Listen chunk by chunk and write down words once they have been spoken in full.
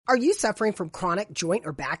Are you suffering from chronic joint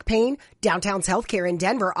or back pain? Downtown's Healthcare in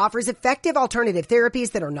Denver offers effective alternative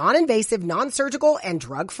therapies that are non-invasive, non-surgical, and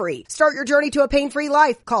drug-free. Start your journey to a pain-free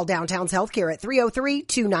life. Call Downtown's Healthcare at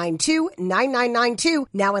 303-292-9992,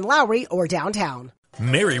 now in Lowry or downtown.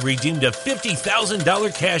 Mary redeemed a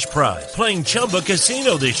 $50,000 cash prize playing Chumba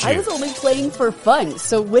Casino this year. I was only playing for fun,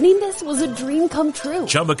 so winning this was a dream come true.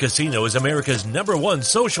 Chumba Casino is America's #1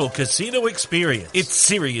 social casino experience. It's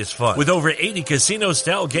serious fun. With over 80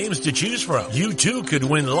 casino-style games to choose from, you too could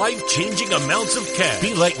win life-changing amounts of cash.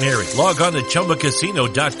 Be like Mary. Log on to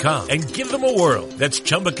ChumbaCasino.com and give them a whirl. That's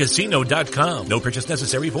ChumbaCasino.com. No purchase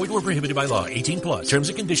necessary. Void or prohibited by law. 18+. Terms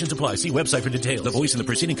and conditions apply. See website for details. The voice in the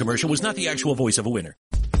preceding commercial was not the actual voice of a winner.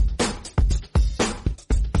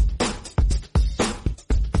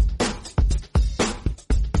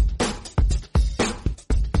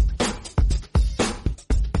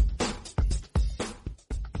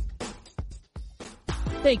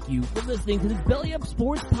 Thank you for listening to this Belly Up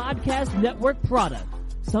Sports Podcast Network product.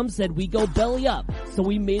 Some said we go belly up, so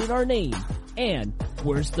we made it our name, and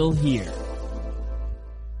we're still here.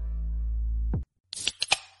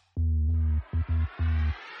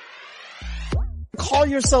 Call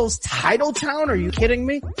yourselves Title Town? Are you kidding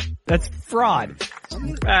me? That's fraud.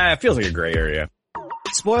 It feels like a gray area.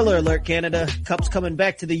 Spoiler alert, Canada. Cup's coming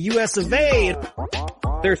back to the US of A.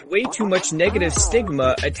 There's way too much negative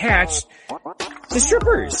stigma attached to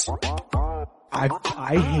strippers.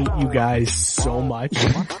 I hate you guys so much.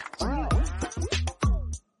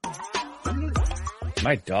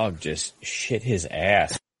 My dog just shit his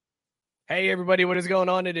ass. Hey everybody, what is going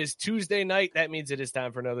on? It is Tuesday night. That means it is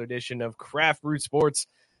time for another edition of Craft Brewed Sports.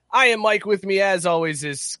 I am Mike. With me as always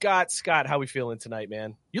is Scott. Scott, how we feeling tonight,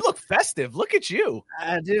 man? You look festive. Look at you.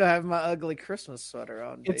 I do have my ugly Christmas sweater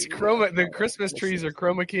on. It's chroma. The Christmas trees are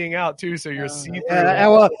chroma keying out too, so you're see-through. Yeah,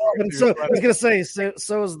 well, so I was gonna say,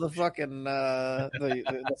 so is the fucking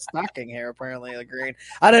the stocking here. Apparently, the green.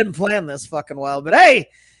 I didn't plan this fucking well, but hey,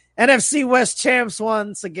 NFC West champs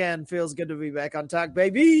once again. Feels good to be back on top,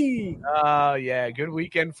 baby. Oh yeah, good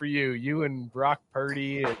weekend for you. You and Brock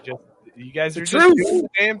Purdy, you guys are just doing the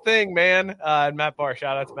damn thing, man. And Matt Barr,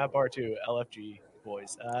 shout out to Matt Barr too, LFG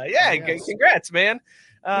boys. Congrats, man.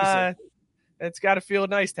 It's got to feel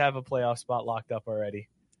nice to have a playoff spot locked up already.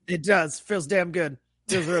 It does. Feels damn good.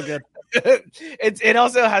 Feels real good. It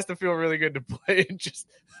also has to feel really good to play in just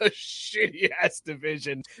a shitty ass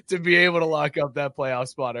division to be able to lock up that playoff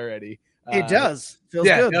spot already. It does. Feels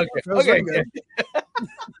good. Okay. Feels okay. good.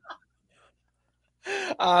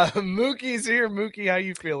 Mookie's here. Mookie, how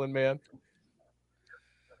you feeling, man?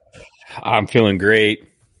 I'm feeling great.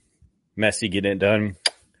 Messi getting it done.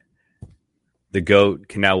 The GOAT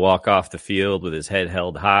can now walk off the field with his head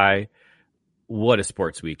held high. What a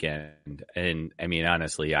sports weekend. And I mean,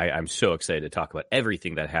 honestly, I'm so excited to talk about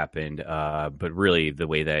everything that happened. But really the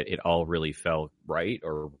way that it all really felt right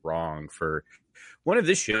or wrong for one of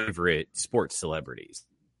the favorite sports celebrities.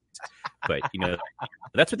 But, you know,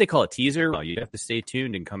 that's what they call a teaser. You have to stay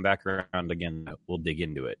tuned and come back around again. We'll dig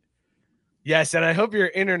into it. Yes, and I hope your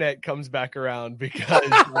internet comes back around because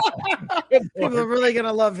people are really going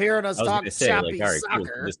to love hearing us talk choppy soccer. Cool.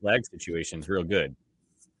 This lag situation is real good.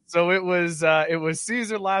 So it was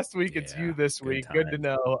Caesar last week. It's you this week. Good to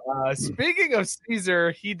know. Speaking of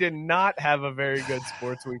Caesar, he did not have a very good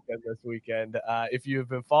sports weekend this weekend. If you have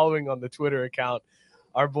been following on the Twitter account,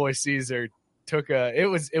 our boy Caesar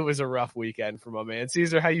it was a rough weekend for my man.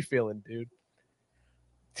 Caesar, how you feeling, dude?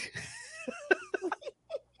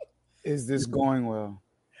 Is this going well?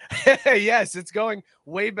 Yes, it's going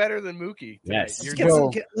way better than Mookie. Yes. Let's get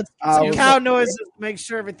some cow noises to make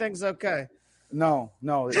sure everything's okay. No.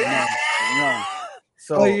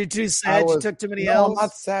 So you're too sad? You took too many L's? I'm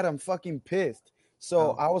not sad. I'm fucking pissed.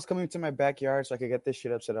 So I was coming to my backyard so I could get this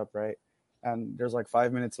shit set up, right? And there's like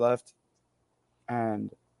 5 minutes left.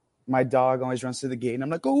 And my dog always runs to the gate. And I'm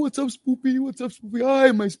like, oh, what's up, Spoopy? What's up, Spoopy?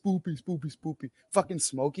 Hi, my Spoopy. Fucking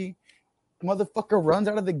Smokey. Motherfucker runs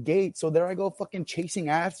out of the gate. So there I go fucking chasing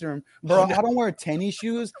after him. Bro, I don't wear tennis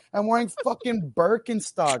shoes. I'm wearing fucking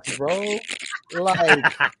Birkenstocks, bro.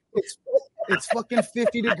 Like, it's fucking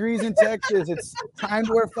 50 degrees in Texas. It's time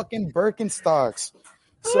to wear fucking Birkenstocks.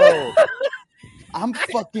 So I'm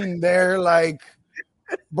fucking there like,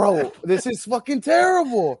 bro, this is fucking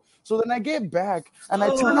terrible. So then I get back and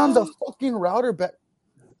I turn on the fucking router back.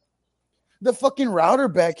 The fucking router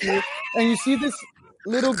back here. And you see this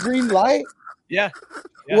little green light? Yeah.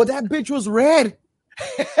 Well, that bitch was red.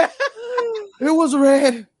 It was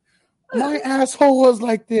red. My asshole was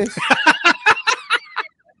like this.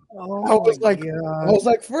 I was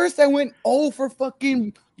like, first I went for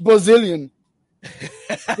fucking Brazilian.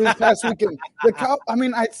 this past weekend. I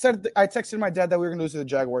texted my dad that we were gonna lose to the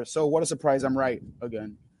Jaguars. So what a surprise! I'm right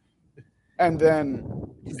again. And then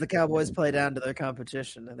because the Cowboys play down to their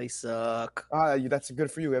competition and they suck. That's good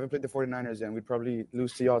for you. We haven't played the 49ers yet. We'd probably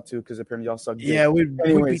lose to y'all too because apparently y'all suck. Yeah, we'd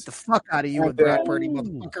beat the fuck out of you with Brock Purdy,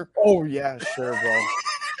 motherfucker. Oh yeah, sure, bro.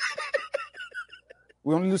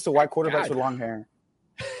 We only lose to white quarterbacks with long hair.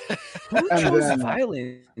 Who chose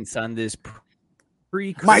violence on this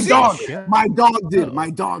My dog did. My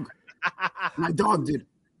dog did.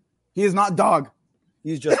 He is not dog.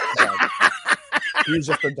 He's just a dog. He's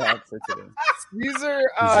just a dog for today. Caesar,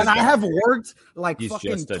 and I have worked like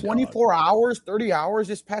fucking 24 hours, 30 hours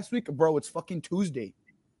this past week. Bro, it's fucking Tuesday.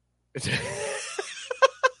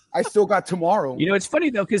 I still got tomorrow. You know, it's funny,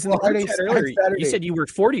 though, because in the group chat earlier, you said you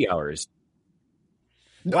worked 40 hours.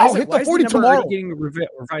 I'll hit the 40 tomorrow. Getting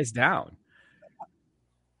revised down.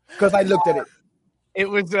 Because I looked at it. It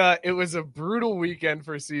was a brutal weekend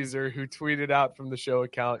for Caesar, who tweeted out from the show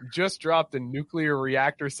account, just dropped a nuclear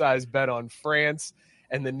reactor-sized bet on France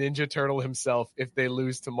and the Ninja Turtle himself. If they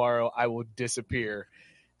lose tomorrow, I will disappear.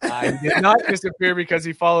 I did not disappear because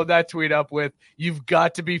he followed that tweet up with, "You've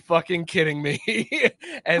got to be fucking kidding me."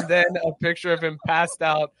 And then a picture of him passed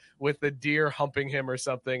out with a deer humping him or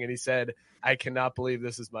something. And he said, "I cannot believe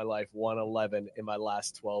this is my life. 111 in my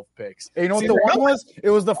last 12 picks." Hey, you know what the one was? It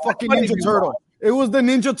was the fucking Ninja Turtle. It was the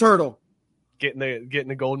Ninja Turtle. Getting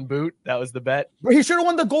the golden boot. That was the bet. But he should have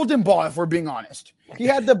won the golden ball, if we're being honest. He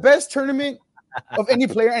had the best tournament of any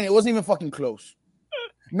player, and it wasn't even fucking close.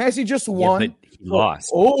 Messi just won. Yeah, but he lost.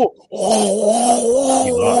 He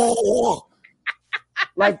lost.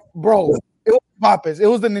 Like, bro, it was Pappas. It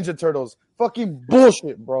was the Ninja Turtles. Fucking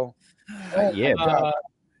bullshit, bro.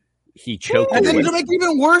 He choked. And then to make it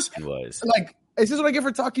even worse, he was like, this is what I get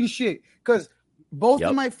for talking shit. Because both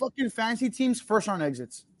of my fucking fantasy teams first round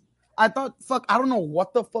exits. I thought, I don't know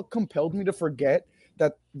what the fuck compelled me to forget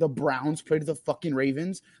that the Browns played the fucking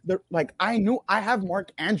Ravens. I knew I have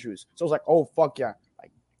Mark Andrews. So I was like, oh, fuck yeah.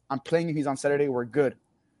 Like, I'm playing him. He's on Saturday. We're good.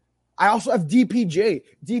 I also have DPJ.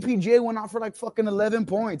 DPJ went out for like fucking 11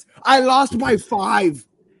 points. I lost by 5.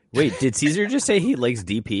 Wait, did Caesar just say he likes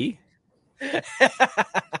DP?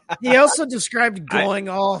 He also described going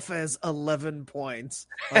off as 11 points.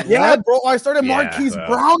 Yeah, bro. I started Marquise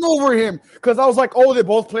Brown over him because I was like, oh, they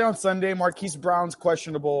both play on Sunday. Marquise Brown's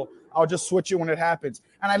questionable. I'll just switch it when it happens.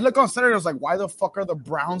 And I look on Saturday. I was like, why the fuck are the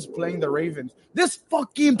Browns playing the Ravens? This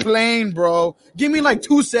fucking plane, bro. Give me like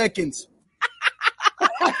 2 seconds.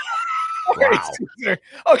 Wow.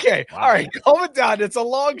 Okay. Wow. All right. Calm it down. It's a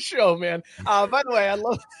long show, man. By the way, I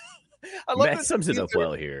love that sums it up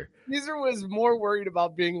well here. Caesar was more worried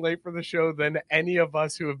about being late for the show than any of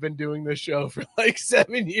us who have been doing this show for like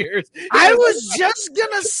 7 years. I was just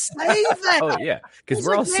gonna say that. Oh yeah, because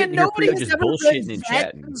we're all sitting here just bullshitting and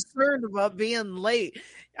chatting. Concerned about being late.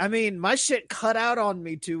 I mean, my shit cut out on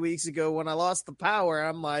me 2 weeks ago when I lost the power.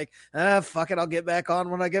 I'm like, fuck it, I'll get back on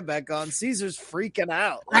when I get back on. Caesar's freaking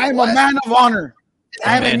out. I'm a man of honor.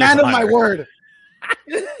 I'm a man of my word.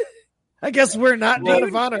 I guess we're not men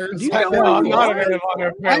of honor. I'm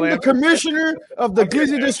the commissioner of the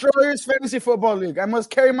Glizzy Destroyers Fantasy Football League. I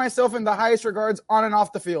must carry myself in the highest regards on and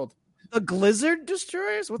off the field. The Blizzard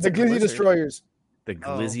Destroyers? What's the Glizzy Destroyers? The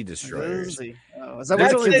Glizzy Destroyers. Is that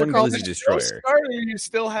what it's called? Glizzy Destroyer. Are you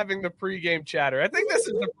still having the pregame chatter? I think this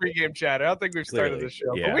is the pregame chatter. I don't think we've started the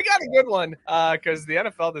show. Yeah. But we got a good one because the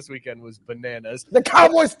NFL this weekend was bananas. The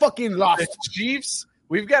Cowboys fucking lost. The Chiefs.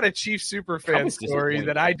 We've got a Chiefs superfan story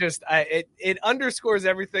that it underscores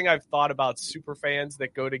everything I've thought about superfans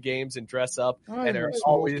that go to games and dress up and are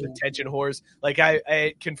always attention whores. Like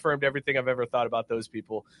I confirmed everything I've ever thought about those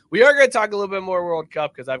people. We are going to talk a little bit more World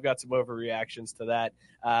Cup because I've got some overreactions to that.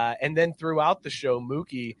 And then throughout the show,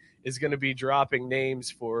 Mookie is going to be dropping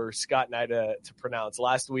names for Scott and I to pronounce.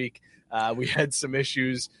 Last week, we had some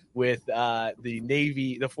issues with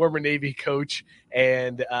the former Navy coach,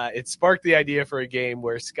 and it sparked the idea for a game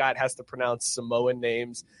where Scott has to pronounce Samoan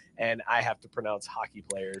names and I have to pronounce hockey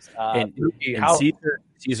players.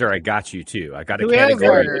 Caesar, I got you too. I got a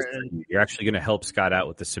category. You're actually going to help Scott out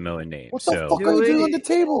with the Samoan name. What the fuck are you doing on the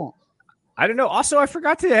table? I don't know. Also, I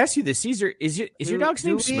forgot to ask you this, Caesar. Is your dog's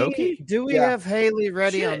name Smokey? Do we have Haley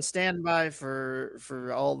ready on standby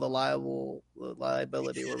for all the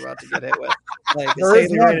liability we're about to get hit with? Like, is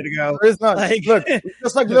Haley ready to go? There is none. Like, look,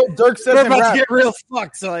 just like Lil Durk said, we're about to get real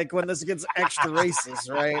fucked. So, like, when this gets extra racist,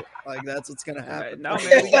 right? Like, that's what's gonna happen. No,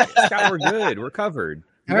 man, Scott, we're good. We're covered.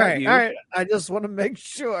 All right. I just want to make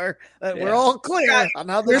sure that we're all clear on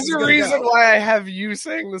how this is going to go. There's a reason why I have you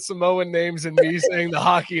saying the Samoan names and me saying the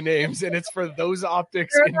hockey names, and it's for those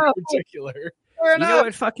optics in particular. Fair You know enough.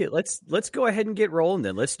 what? Fuck it. Let's go ahead and get rolling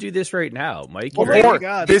then. Let's do this right now, Mike. Oh you ready? my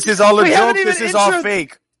God. This is all a We joke. haven't This even is all introed-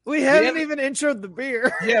 fake. We haven't even introed the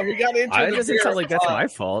beer. Yeah, we got into It doesn't sound like that's my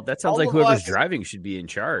fault. That sounds all like of whoever's us- driving should be in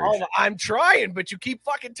charge. I'm trying, but you keep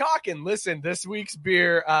fucking talking. Listen, this week's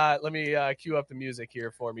beer. Let me cue up the music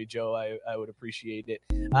here for me, Joe. I would appreciate it.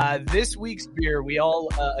 This week's beer, we all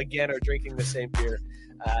again are drinking the same beer,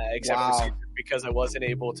 except for Caesar, because I wasn't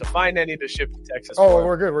able to find any to ship to Texas. Oh,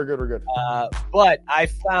 we're good. But I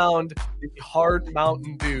found the hard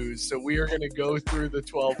Mountain Dews, so we are going to go through the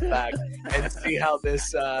 12 pack and see how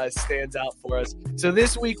this stands out for us. So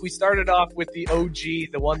this week we started off with the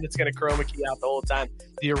OG, the one that's going to chroma key out the whole time,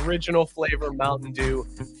 the original flavor Mountain Dew,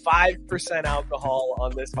 5% alcohol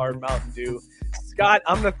on this hard Mountain Dew. Scott,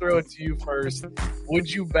 I'm going to throw it to you first. Would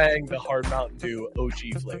you bang the hard Mountain Dew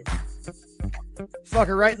OG flavor? Fuck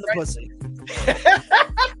her right in the pussy.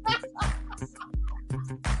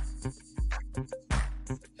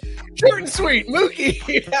 Short and sweet.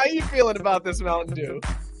 Mookie, how you feeling about this Mountain Dew?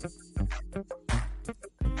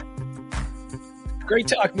 Great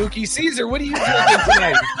talk, Mookie. Caesar, what are you drinking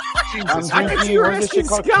tonight? Jesus. I'm drinking. What's this shit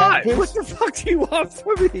called? Cat piss? What the fuck do you want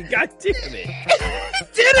from me? God damn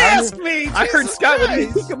it. Did ask me. I heard Jesus Scott. What do you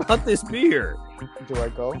Christ. think about this beer? Do I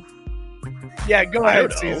go? Yeah, go I ahead,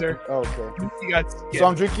 don't know. Caesar. Okay. You got, So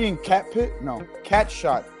I'm drinking Cat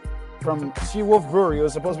Shot from Seawolf Brewery. It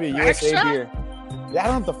was supposed to be a USA Shot? beer. Yeah, I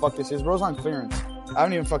don't know what the fuck this is. Bro's on clearance. I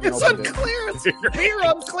haven't even fucking It's on opened it. clearance. Beer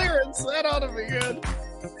on clearance. That ought to be good.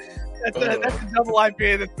 That's a double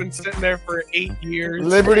IPA that's been sitting there for 8 years.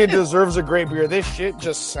 Liberty deserves a great beer. This shit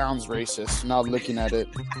just sounds racist. Now looking at it.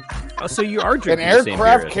 Oh, so you are An drinking the same beer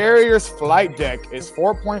aircraft as carrier's flight deck is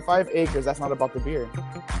 4.5 acres. That's not about the beer.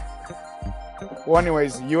 Well,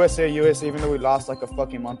 anyways, USA, even though we lost like a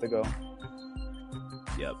fucking month ago.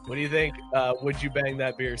 Yep. What do you think? Would you bang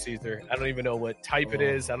that beer, Caesar? I don't even know what type it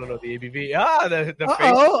is. I don't know the ABV. The face.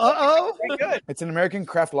 Uh-oh. Pretty good. It's an American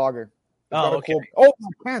craft lager. It's Oh, got a okay. Oh, my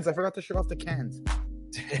cans. I forgot to show off the cans.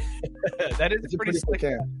 That is It's a pretty pretty slick.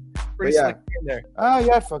 sick can. Pretty Yeah. slick in there. Oh,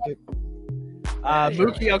 yeah, fuck it.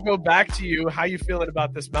 Mookie, I'll go back to you. How you feeling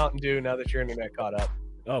about this Mountain Dew now that your internet caught up?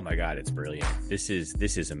 Oh my god, it's brilliant. This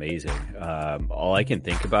is amazing. All I can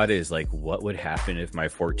think about is like what would happen if my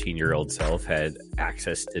 14-year-old self had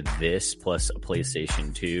access to this plus a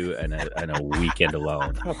PlayStation 2 and a weekend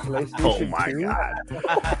alone. Oh my 2? god.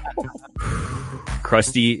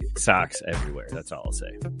 Crusty socks everywhere. That's all I'll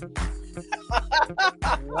say.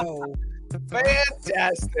 Whoa.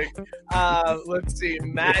 Fantastic. Let's see.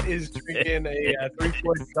 Matt is drinking a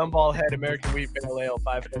 3-quart Gumball Head American Wheat Pale Ale,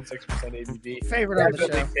 5.6% ABV. Favorite on the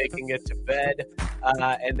Definitely show. taking it to bed.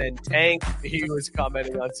 And then Tank, he was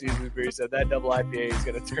commenting on Caesar's beer. He said that double IPA is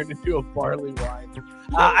going to turn into a barley wine.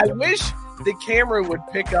 I wish the camera would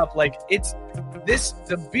pick up like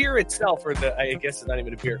the beer itself, or I guess it's not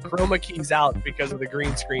even a beer. Chroma keys out because of the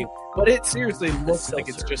green screen, but it seriously looks like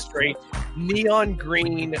it's just straight neon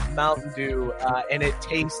green Mountain Dew, and it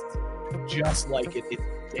tastes just like it. It's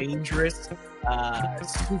dangerous,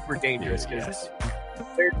 super dangerous because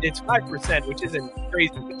it's 5%, which isn't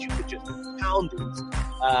crazy, but you could just pound these.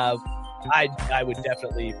 I would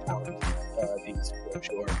definitely pound these for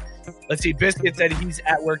sure. Let's see. Biscuit said he's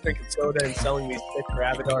at work drinking soda and selling these sticks for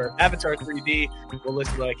Avatar 3D. We'll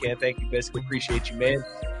listen when I can. Thank you, Biscuit. Appreciate you, man.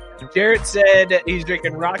 Jarrett said he's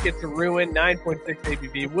drinking Rocket to Ruin, 9.6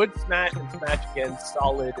 ABV. Would smash and smash again.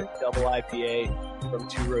 Solid double IPA from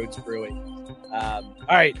Two Roads Brewing. All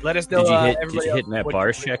right, let us know. Did you hit that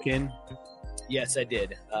bars check-in? Yes, I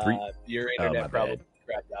did. Your my internet bad. probably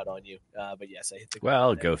crapped out on you, but yes, I hit the.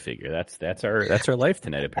 Well, go figure. That's our life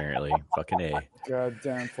tonight apparently. Fucking A.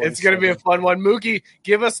 Goddamn. It's going to be a fun one. Mookie,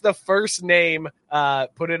 give us the first name,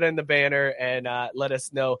 put it in the banner, and let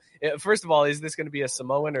us know. First of all, is this going to be a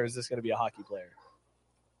Samoan or is this going to be a hockey player?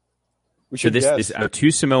 We So should this guess.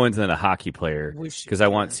 two Samoans and then a hockey player. We should Because I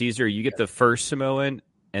want Caesar, you get the first Samoan,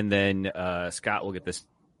 and then Scott will get the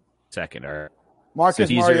second. All right. Marcus So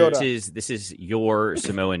Caesar, Mariota. this is your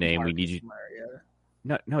Samoan name. We need you.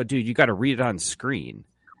 No, dude, you got to read it on screen.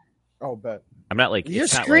 Oh, bet. I'm not like Your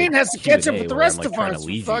it's not screen like has to catch up Q&A with the where I'm, rest like, of trying to ours,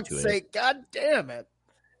 lead for you fuck's to it. sake. God damn it.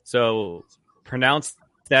 So pronounce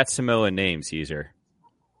that Samoan name, Caesar.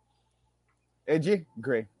 AG?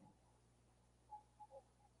 Gray.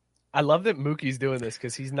 I love that Mookie's doing this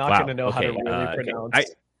because he's not Wow, going to know how to okay, really okay. pronounce.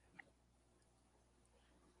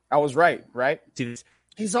 I was right? See, this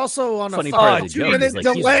He's also on funny a part of the 2 joke minute is like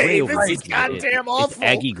he's delay. way over This is 50. goddamn It's awful.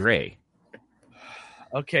 Aggie Gray.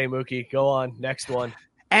 Okay, Mookie, go on. Next one.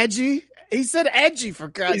 Aggie He said edgy for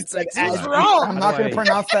God's sake. What's I'm wrong? not going to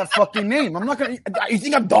pronounce that fucking name. I'm not going to. You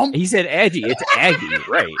think I'm dumb? He said edgy. It's Aggie,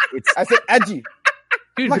 right? I said edgy.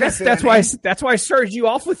 Dude, that's why I started you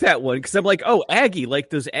off with that one because I'm like, oh, Aggie, like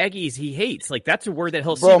those Aggies he hates. Like that's a word that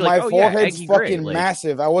he'll see. Bro, like, my oh, forehead's yeah, fucking like,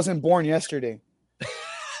 massive. I wasn't born yesterday.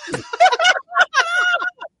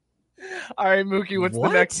 All right, Mookie, what's the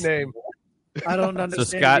next name? I don't understand.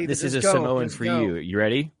 So Scott, either. this is Just a go. Samoan Just for go. you. You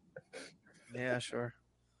ready? Yeah, sure.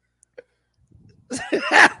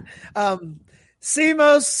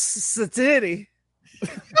 Simos Satiri.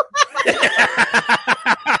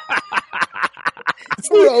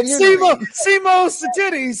 Simo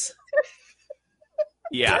Satiri's.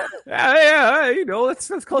 Yeah, yeah, you know that's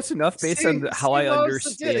close enough based on how I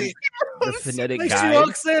understand the phonetic Like guide. she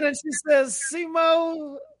walks in and she says,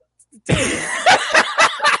 "Simo." There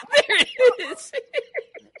it is.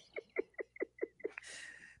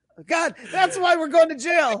 God, that's why we're going to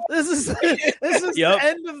jail. This is the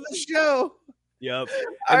end of the show. Yep.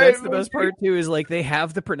 And that's the best part too, is like they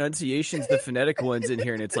have the pronunciations, the phonetic ones in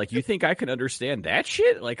here, and it's like, you think I can understand that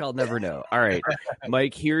shit? Like I'll never know. All right,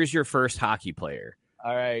 Mike, here's your first hockey player.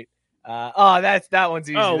 All right. That one's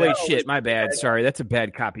easy. Oh wait, shit, my bad. Sorry, that's a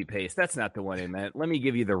bad copy paste. That's not the one I meant. Let me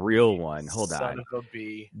give you the real one. Hold Son on. of a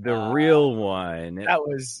B. The real one. That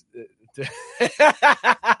was.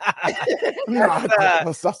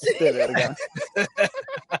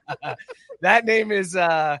 That name is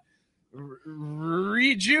Riju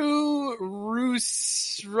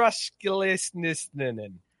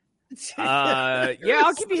Rushkilisninen. Yeah,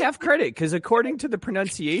 I'll give you half credit because according to the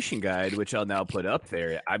pronunciation guide, which I'll now put up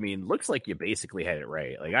there, I mean, looks like you basically had it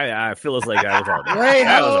right. Like I feel as like I was all there.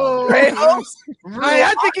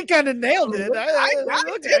 I think he kind of nailed it. I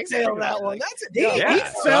did nail that one. That's he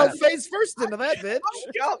fell face first into that bitch.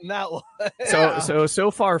 I'm counting that one. So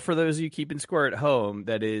far for those of you keeping score at home,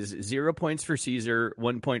 that is 0 points for Caesar,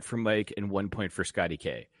 1 point for Mike, and 1 point for Scotty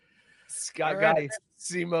K. Scott got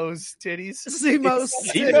Simo's titties. Simo's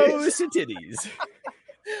titties.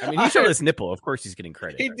 I mean, he showed his nipple. Of course, he's getting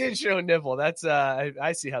credit. He did show a nipple. That's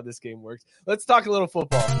I see how this game works. Let's talk a little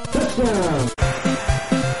football.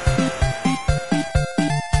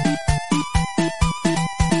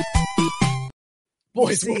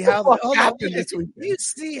 Boys, you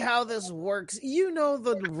see how this works. You know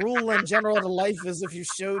the rule in general to life is if you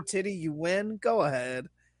show titty, you win. Go ahead.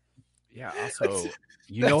 Yeah. Also,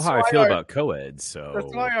 you know how I feel about co-eds, so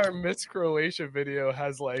that's why our Miss Croatia video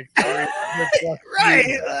has like right.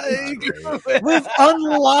 We've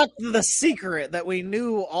unlocked the secret that we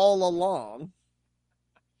knew all along.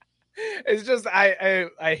 It's just I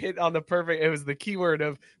hit on the perfect. It was the keyword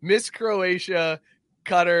of Miss Croatia,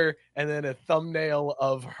 cutter, and then a thumbnail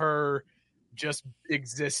of her just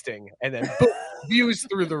existing, and then boom, views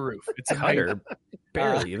through the roof. It's a cutter.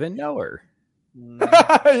 Barely even know her.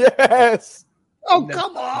 Yes. Oh,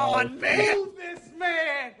 come on, man. Move this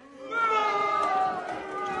man.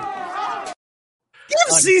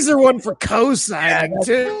 Give Caesar one for co-signing,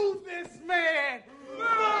 too. Move this man.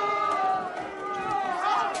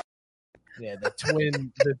 Yeah,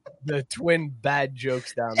 the twin bad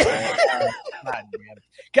jokes down there. God,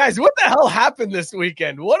 guys, what the hell happened this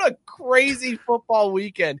weekend? What a crazy football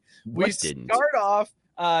weekend. We start off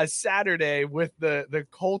Saturday with the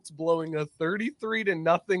Colts blowing a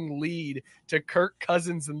 33-0 lead to Kirk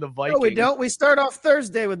Cousins and the Vikings. No, we don't. We start off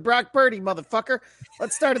Thursday with Brock Purdy, motherfucker.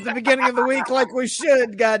 Let's start at the beginning of the week like we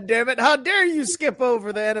should, God damn it. How dare you skip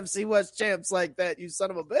over the NFC West champs like that, you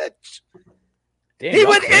son of a bitch. Damn, he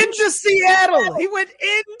went into Seattle. He went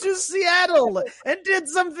into Seattle and did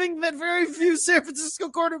something that very few San Francisco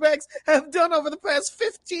quarterbacks have done over the past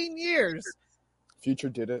 15 years. Future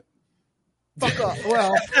did it. Fuck off.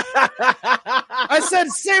 Well, I said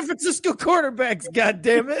San Francisco quarterbacks, God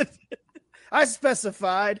damn it. I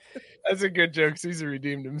specified. That's a good joke. Caesar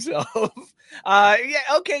redeemed himself. Yeah,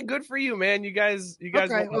 okay, good for you, man. You guys.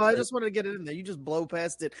 Okay, well, I just wanted to get it in there. You just blow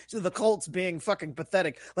past it. So the Colts being fucking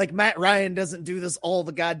pathetic. Like Matt Ryan doesn't do this all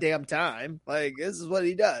the goddamn time. Like this is what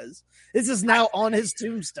he does. This is now on his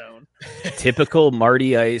tombstone. Typical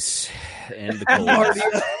Marty Ice and the Colts.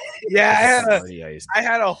 Yeah, I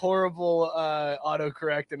had a horrible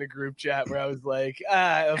autocorrect in a group chat where I was like,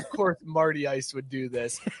 of course Marty Ice would do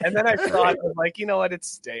this. And then I thought, like, you know what? It's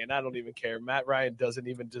staying. I don't even care. Matt Ryan doesn't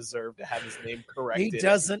even deserve to have his name corrected. He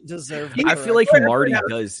doesn't deserve I feel like Marty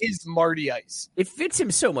does. Is Marty Ice. It fits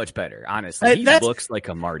him so much better, honestly. He looks like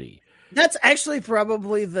a Marty. That's actually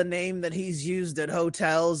probably the name that he's used at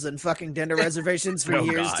hotels and fucking dinner reservations for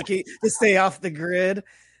years to stay off the grid.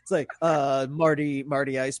 It's like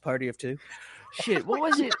Marty Ice Party of Two. Shit, what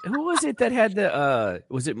was it? Who was it that had the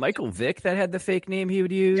was it Michael Vick that had the fake name he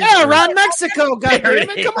would use? Yeah, Ron Mexico,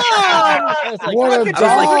 goddammit. Come on. I was like, What a I was like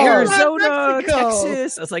dog. Arizona, Mexico.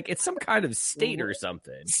 Texas. I was like, it's some kind of state or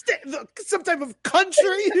something. Some type of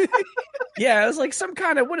country. Yeah, it was like some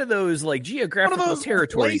kind of one of those like geographical those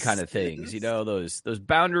territory places. kind of things, you know, those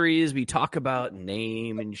boundaries we talk about,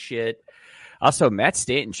 name and shit. Also, Matt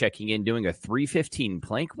Stanton checking in, doing a 3:15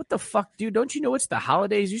 plank. What the fuck, dude? Don't you know it's the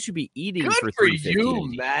holidays? You should be eating Good for for 3:15.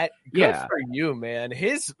 you, Matt. Good Yeah. for you, man.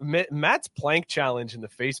 Matt's plank challenge in the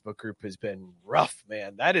Facebook group has been rough,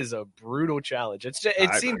 man. That is a brutal challenge. It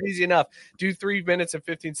seems easy enough. Do 3 minutes and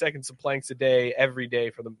 15 seconds of planks a day every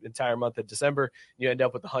day for the entire month of December. You end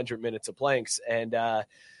up with 100 minutes of planks, and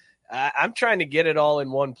I'm trying to get it all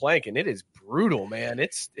in one plank, and it is brutal, man.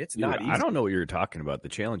 It's not easy. I don't know what you're talking about. The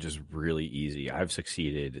challenge is really easy. I've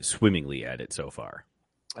succeeded swimmingly at it so far.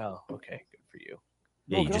 Oh, okay. Good for you.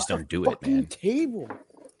 Yeah, you just don't do it, man. Table.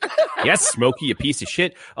 Yes, Smokey, you piece of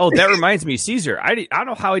shit. Oh, that reminds me, Caesar. I don't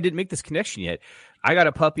know how I didn't make this connection yet. I got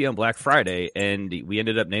a puppy on Black Friday, and we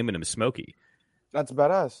ended up naming him Smokey. That's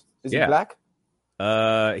badass. Is he Yeah. black?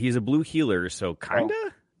 He's a blue healer, so kinda.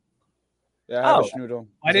 Yeah, I have a schnoodle.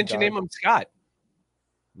 Why didn't you name him Scott?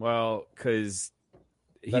 Well, because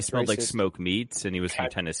he That's smelled like racist. smoked meats, and he was from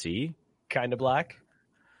Tennessee. Kind of black.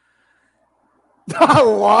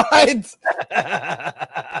 What?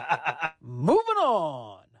 Moving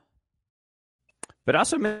on. But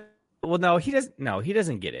also, well, no, he doesn't. No, he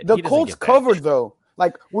doesn't get it. The He doesn't Colts get that. covered though.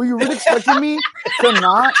 Like, were you really expecting me to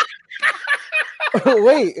not?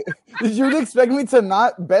 Wait, did you really expect me to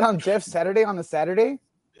not bet on Jeff Saturday on a Saturday?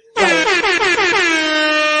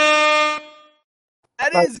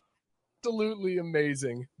 That is absolutely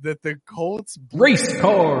amazing that the Colts Race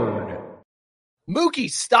card. Mookie,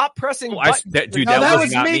 stop pressing Oh, buttons. dude, No, that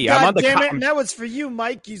was not me. I'm on the goddammit, com- and that was for you,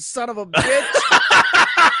 Mike, you son of a bitch.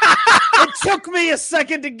 It took me a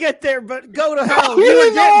second to get there, but go to hell. You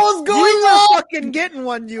didn't know what was going you on. were fucking getting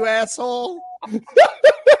one, you asshole.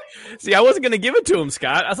 See, I wasn't gonna give it to him,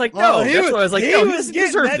 Scott. I was like, no. That's why I was like, he no, he was doesn't getting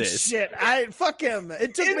deserve that this. shit. Fuck him.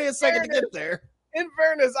 It took In me a second to fairness- get there. In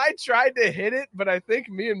fairness, I tried to hit it, but I think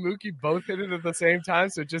me and Mookie both hit it at the same time,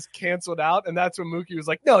 so it just canceled out. And that's when Mookie was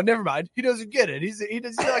like, "No, never mind. He doesn't get it. He's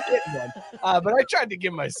not getting one." But I tried to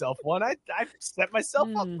give myself one. I set myself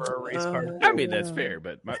up for a race car. I mean, that's fair,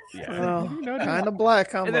 but Kind of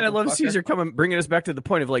black, huh? And then I love motherfucker? Caesar bringing us back to the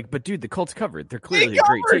point of like, but dude, the Colts covered. They're clearly He a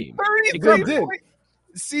great covered team. 33 did. points.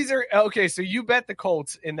 Caesar, okay, so you bet the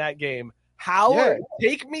Colts in that game. How? Yeah.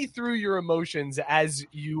 Take me through your emotions as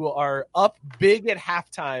you are up big at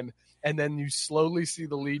halftime, and then you slowly see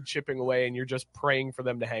the lead chipping away, and you're just praying for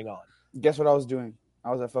them to hang on. Guess what I was doing? I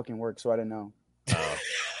was at fucking work, so I didn't know.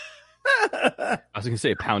 I was gonna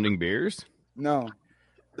say pounding beers. No.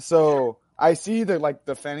 So I see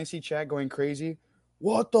the fantasy chat going crazy.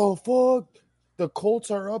 What the fuck? The Colts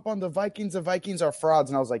are up on the Vikings. The Vikings are frauds.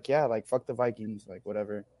 And I was like, yeah, like fuck the Vikings. Like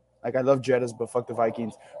whatever. Like I love Jettas, but fuck the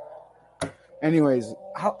Vikings. Anyways,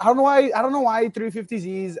 I don't know why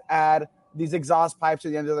 350Zs add these exhaust pipes to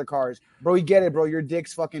the end of their cars. Bro, you get it, bro. Your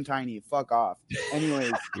dick's fucking tiny. Fuck off.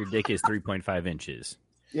 Anyways, Your dick is 3.5 inches.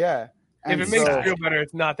 yeah. If And it makes so- you feel better,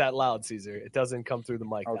 it's not that loud, Caesar. It doesn't come through the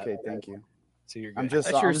mic. that Okay, way. thank you. So you're good. I'm just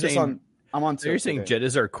saying- on So you're tilt saying today.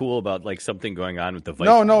 Jettas are cool about like something going on with the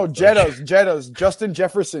Vikings? No, Jettas. Justin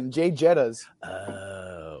Jefferson, Jay Jettas.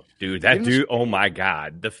 Oh, dude, that dude! Oh my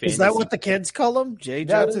God, the fantasy. Is that what the kids call him? Jay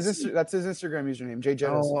Yeah, Jettas? that's his Instagram username, Jay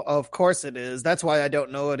Jettas. Oh, of course it is. That's why I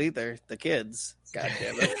don't know it either. The kids. God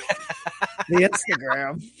damn it. The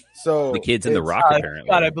Instagram. So the kids in the it's- Rock apparently?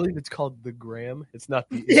 God, I believe it's called the Gram. It's not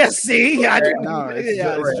the. Yeah, see? No,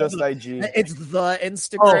 it's just IG. It's the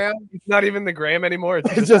Instagram. It's not even the Gram anymore.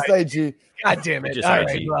 It's It's just just IG. God damn it! Just All IG.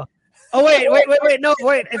 right, well, Oh, wait. No,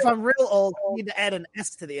 wait. If I'm real old, I need to add an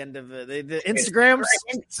S to the end of it. The Instagrams.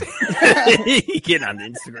 Get on the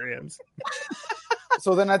Instagrams.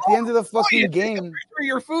 So then at the end of the you fucking take a game, picture of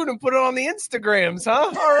your food and put it on the Instagrams, huh?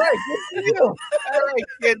 All right, good for you. All right,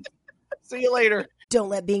 kids. See you later. Don't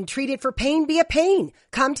let being treated for pain be a pain.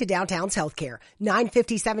 Come to Downtown's Healthcare,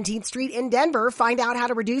 950 17th Street in Denver. Find out how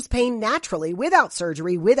to reduce pain naturally without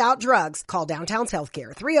surgery, without drugs. Call Downtown's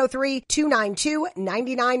Healthcare,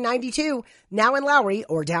 303-292-9992. Now in Lowry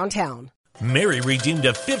or downtown. Mary redeemed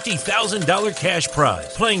a $50,000 cash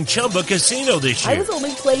prize playing Chumba Casino this I year. was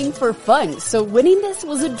only playing for fun, so winning this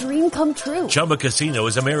was a dream come true. Chumba Casino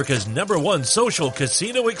is America's #1 social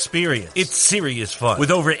casino experience. It's serious fun. With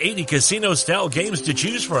over 80 casino-style games to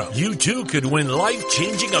choose from, you too could win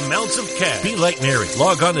life-changing amounts of cash. Be like Mary.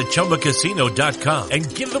 Log on to ChumbaCasino.com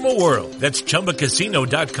and give them a whirl. That's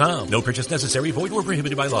ChumbaCasino.com. No purchase necessary. Void where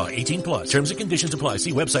prohibited by law. 18+. Terms and conditions apply.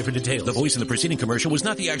 See website for details. The voice in the preceding commercial was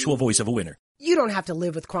not the actual voice of a winner. You don't have to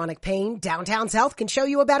live with chronic pain. Downtown's Health can show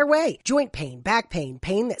you a better way. Joint pain, back pain,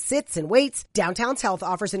 pain that sits and waits. Downtown's Health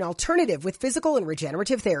offers an alternative with physical and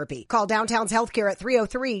regenerative therapy. Call Downtown's Healthcare at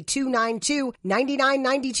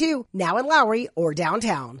 303-292-9992, now in Lowry or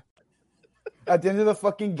downtown. At the end of the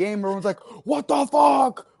fucking game, everyone's like, what the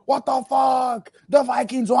fuck? What the fuck? The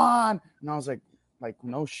Vikings won. And I was like,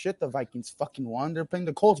 no shit, the Vikings fucking won. They're playing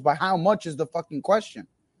the Colts. By how much is the fucking question?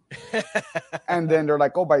 And then they're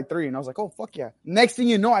like, oh, by 3. And I was like, oh, fuck yeah. Next thing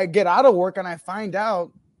you know, I get out of work and I find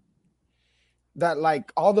out that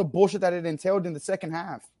like all the bullshit that it entailed in the second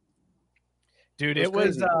half. Dude, it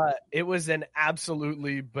was an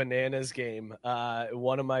absolutely bananas game.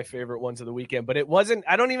 One of my favorite ones of the weekend, but it wasn't.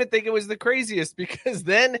 I don't even think it was the craziest because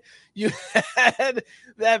then you had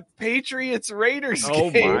that Patriots Raiders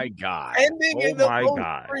game. Oh my god! Ending in the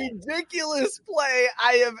most ridiculous play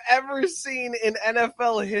I have ever seen in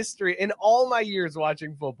NFL history. In all my years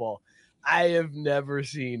watching football, I have never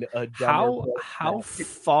seen a dumber play. How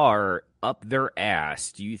far up their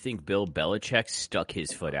ass do you think Bill Belichick stuck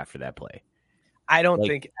his foot after that play? I don't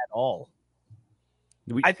think at all.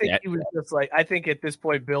 I think he was just like, I think at this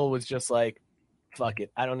point, Bill was just like, fuck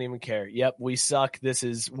it. I don't even care. Yep. We suck.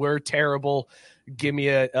 We're terrible. Give me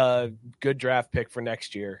a good draft pick for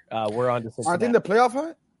next year. We're on to Cincinnati. Aren't they in the playoff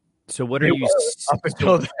hunt? So what are you up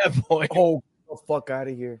until that point? Oh, the fuck out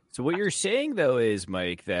of here. So what you're saying though is,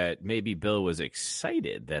 Mike, that maybe Bill was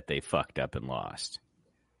excited that they fucked up and lost.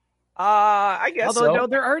 I guess no,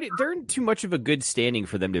 they're in too much of a good standing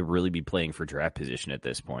for them to really be playing for draft position at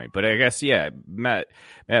this point. But I guess, yeah, Matt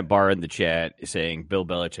Barr in the chat is saying Bill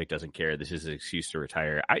Belichick doesn't care. This is an excuse to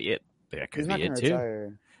retire. That could be it too.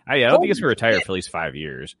 Retire. I don't think he's going to retire for at least 5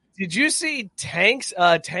 years. Did you see Tanks?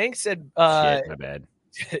 Tank said, shit, my bad.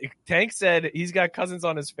 Tank said he's got Cousins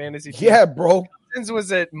on his fantasy team. Yeah, bro. Cousins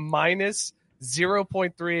was at minus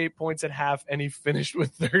 0.38 points at half, and he finished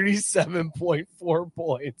with 37.4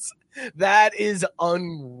 points. That is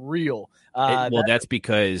unreal. That's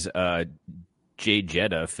because Jay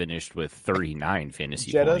Jetta finished with 39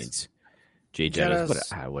 fantasy points. Jay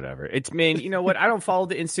Jettas, whatever. You know what? I don't follow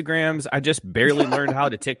the Instagrams. I just barely learned how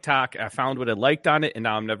to TikTok. I found what I liked on it, and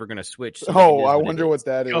now I'm never going to switch. So I wonder what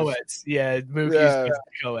that is. Co-eds. Yeah, Mookie's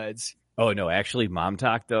co-eds. Oh, no, actually, Mom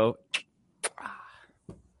Talk, though.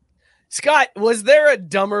 Scott, was there a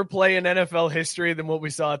dumber play in NFL history than what we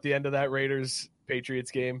saw at the end of that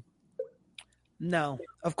Raiders-Patriots game? No.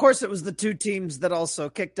 Of course, it was the two teams that also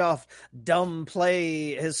kicked off dumb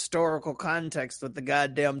play historical context with the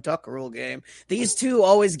goddamn Tucker Rule game. These two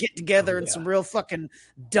always get together and some real fucking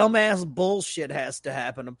dumbass bullshit has to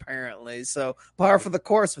happen, apparently. So, par for the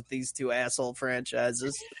course with these two asshole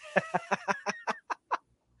franchises.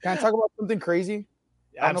 Can I talk about something crazy?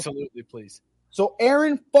 Absolutely, please. So,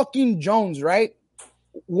 Aaron fucking Jones, right?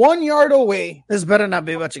 1 yard away. This better not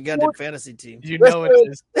be much a goddamn fantasy team. You know it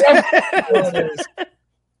is.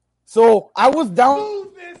 So I was down.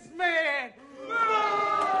 Move this man.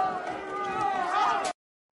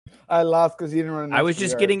 I laughed because he didn't run. I was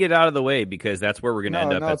just getting it out of the way because that's where we're going to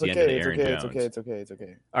end up at the end of the Aaron Jones. It's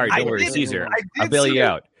okay. All right, don't worry, Caesar. I'll bail you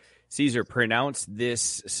out. Caesar, pronounce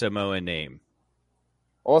this Samoan name.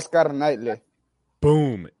 Oscar Knightley.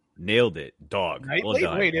 Boom. Nailed it, dog. Knightley?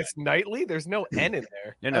 Well done. Wait, it's Knightley? There's no N in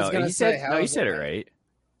there. No, he said it right.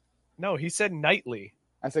 No, he said Knightley.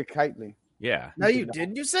 I said Kitely. Yeah. No, you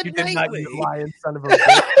didn't. You said Knightley. Did not, lying son of a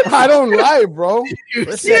bitch. I don't lie, bro.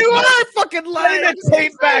 You are fucking lying.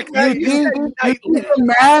 Take back.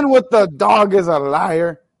 The man with the dog is a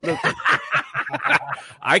liar.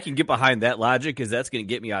 I can get behind that logic because that's going to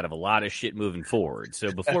get me out of a lot of shit moving forward.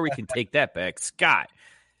 So before we can take that back, Scott,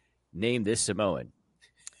 name this Samoan.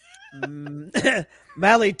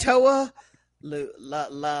 Malitoa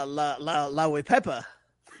Lawi Peppa.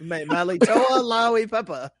 Malitoa Lawi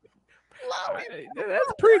Peppa.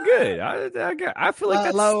 That's pretty good. I feel like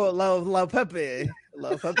that's Low Pepe.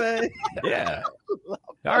 Low Pepe. Yeah.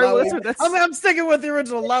 All right, I'm sticking with the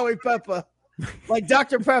original Lowy Peppa. Like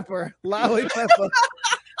Dr. Pepper. Lowy Peppa.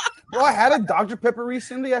 Bro, I had a Dr. Pepper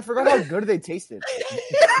recently. I forgot how good they tasted.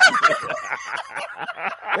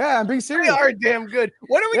 Yeah, I'm being They serious. are damn good.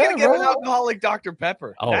 When are we gonna get an alcoholic Dr.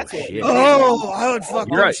 Pepper? Oh, That's what shit. Oh, I would fuck.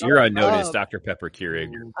 You're unnoticed, Dr. Pepper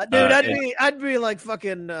Keurig. Dude, I'd be like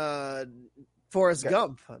fucking Forrest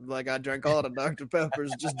Gump. Like I drank all the Dr.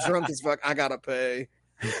 Peppers, just drunk as fuck. I gotta pay.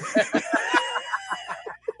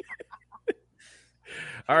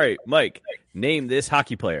 All right, Mike, name this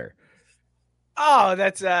hockey player. Oh,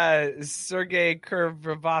 that's Sergei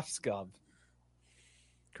Krivovskov.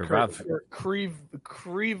 Krivo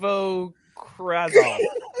Krazov.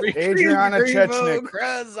 Adriana Chechnik.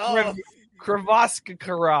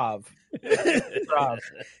 Krivoskarov.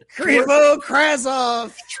 Krivo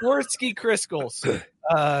Krazov. Tversky Kriskels.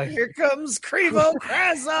 Here comes Krivo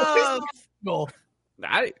Krazov.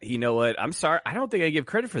 You know what? I'm sorry. I don't think I give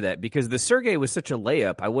credit for that because the Sergey was such a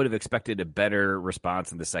layup. I would have expected a better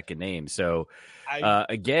response in the second name. So,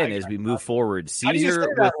 as we move forward, Caesar. How do you say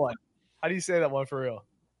that one? How do you say that one for real?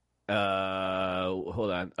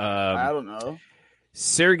 Hold on. I don't know.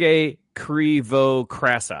 Sergey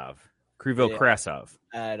Krivokrasov. Krivokrasov.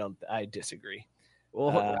 I disagree.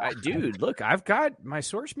 Well, dude, look, I've got my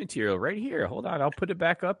source material right here. Hold on, I'll put it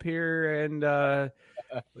back up here, and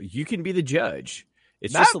you can be the judge.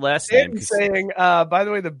 It's just the last name. Saying, by the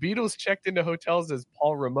way, the Beatles checked into hotels as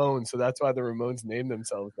Paul Ramon, so that's why the Ramones named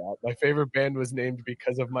themselves that. My favorite band was named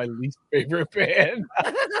because of my least favorite band.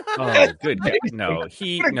 Oh, good. No,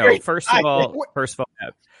 First of all,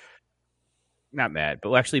 not Matt,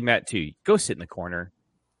 but actually Matt too. Go sit in the corner.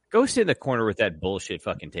 Go sit in the corner with that bullshit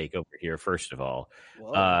fucking take over here. First of all,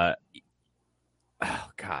 oh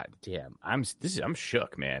god damn, I'm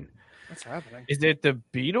shook, man. What's happening? Is it the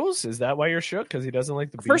Beatles? Is that why you're shook? Because he doesn't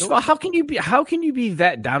like the Beatles? First of all, how can you be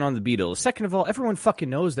that down on the Beatles? Second of all, everyone fucking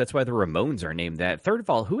knows that's why the Ramones are named that. Third of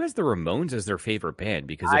all, who has the Ramones as their favorite band?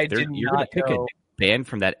 Because if you're going to pick a band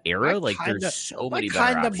from that era, there's so many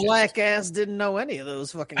better kind of options. black ass didn't know any of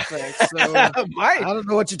those fucking things. So I don't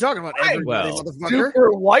know what you're talking about.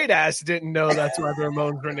 Super white ass didn't know that's why the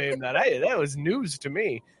Ramones were named that. That was news to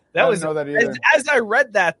me. I didn't know that either. As I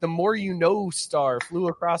read that, the more you know star flew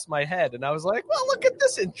across my head, and I was like, "Well, look at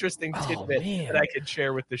this interesting tidbit that I could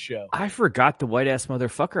share with the show." I forgot the white ass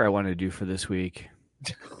motherfucker I wanted to do for this week.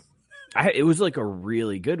 It was like a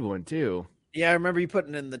really good one too. Yeah, I remember you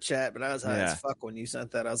putting it in the chat, but I was high as fuck when you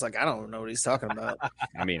sent that. I was like, I don't know what he's talking about.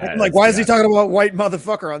 I mean, why is he talking about white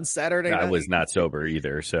motherfucker on Saturday night? I was not sober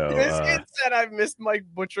either, so. Biscuit said I've missed Mike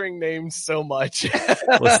butchering names so much.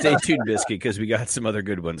 Well, stay tuned, Biscuit, because we got some other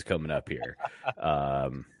good ones coming up here.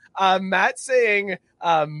 Matt saying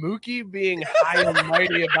Mookie being high and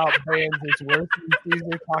mighty about bands is worse than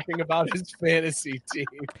Caesar talking about his fantasy team.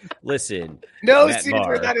 Listen. No, Matt Caesar,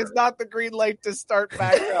 Barr. that is not the green light to start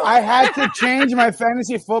back up. I had to change my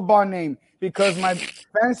fantasy football name because my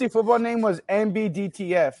fantasy football name was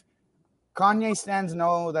MBDTF.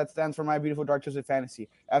 Kanye that stands for My Beautiful Dark Twisted Fantasy.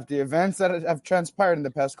 After the events that have transpired in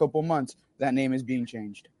the past couple months, that name is being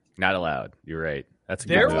changed. Not allowed. You're right. That's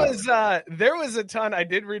there was a ton. I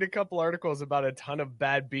did read a couple articles about a ton of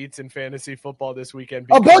bad beats in fantasy football this weekend.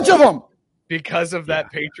 A bunch of them. Because of that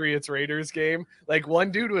Patriots-Raiders game. Like,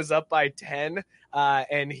 one dude was up by 10,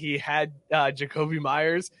 and he had Jacoby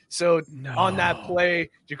Myers. So on that play,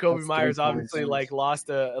 Jacoby Myers obviously lost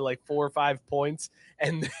 4 or 5 points.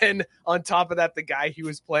 And then on top of that, the guy he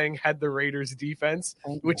was playing had the Raiders defense,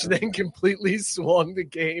 which then completely swung the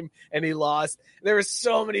game, and he lost. There were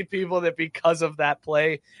so many people that because of that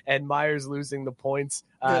play and Myers losing the points,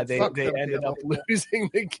 they ended up losing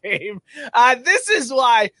the game. This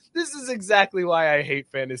is exactly why I hate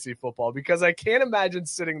fantasy football, because I can't imagine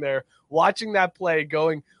sitting there watching that play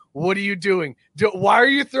going, what are you doing? Why are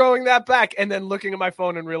you throwing that back? And then looking at my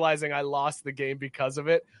phone and realizing I lost the game because of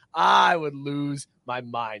it. I would lose my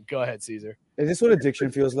mind. Go ahead, Caesar. Is this what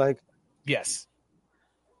addiction feels like? Yes.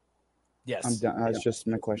 I'm done. That's just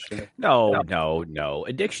my question. No.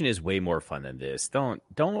 Addiction is way more fun than this. Don't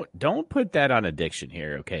put that on addiction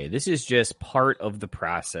here. Okay. This is just part of the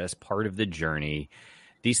process, part of the journey.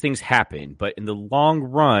 These things happen, but in the long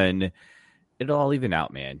run, it'll all even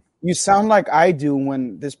out, man. You sound like I do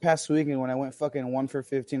when this past weekend when I went fucking 1 for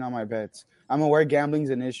 15 on my bets. I'm aware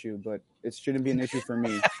gambling's an issue, but it shouldn't be an issue for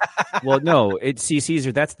me. Well, no,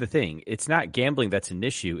 Caesar, that's the thing. It's not gambling that's an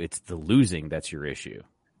issue. It's the losing that's your issue.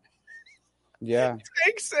 Yeah.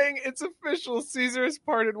 Tank saying it's official. Caesar has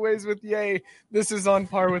parted ways with Ye. This is on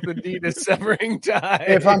par with Adidas severing ties.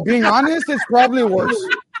 If I'm being honest, it's probably worse.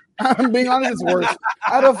 I'm being honest, it's worse.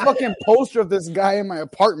 I had a fucking poster of this guy in my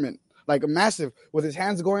apartment, like a massive, with his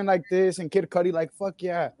hands going like this, and Kid Cudi like, fuck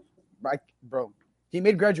yeah. Bro, he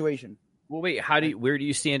made graduation. Well, wait, where do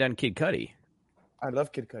you stand on Kid Cudi? I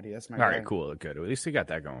love Kid Cudi. That's my All guy. right, cool, good. At least we got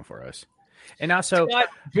that going for us. And also,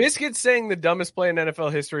 Biscuit saying the dumbest play in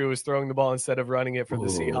NFL history was throwing the ball instead of running it for the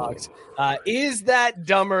Seahawks. Is that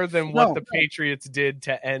dumber than what the Patriots did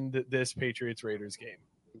to end this Patriots-Raiders game?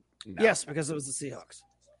 No. Yes, because it was the Seahawks.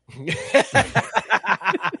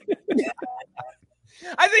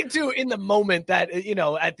 I think, too, in the moment that, you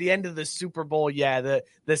know, at the end of the Super Bowl, the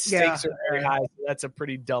stakes are very high. So that's a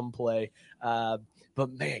pretty dumb play. But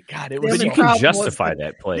man, God, it was. But you can justify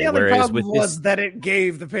that play. The only whereas problem with was that it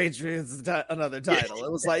gave the Patriots another title. It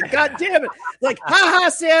was like, God damn it! Like, ha,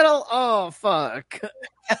 Seattle. Oh, fuck.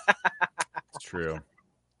 It's true.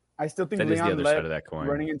 I still think that is the Leon other led side of that coin.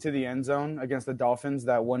 Running into the end zone against the Dolphins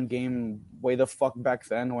that one game way the fuck back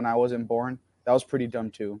then when I wasn't born. That was pretty dumb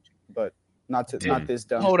too, but not this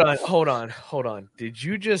dumb. Hold on. Did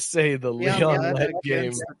you just say the Leon led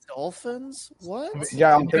game? The Dolphins? What?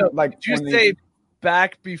 Yeah, I'm thinking like. Did you say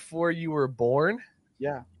back before you were born?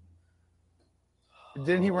 Yeah.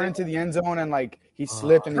 Didn't he run into the end zone and like he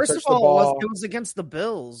slipped and he touched First of the all, ball? it was against the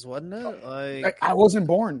Bills, wasn't it? Like I wasn't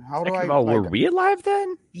born. How do I? Were we alive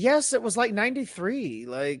then? Yes, it was like 93.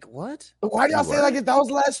 Like what? Why do y'all say like that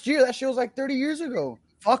was last year? That shit was like 30 years ago.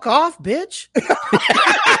 Fuck off, bitch.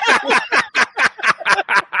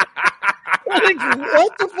 Like,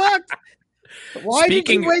 what the fuck? Why did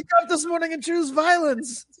you wake up this morning and choose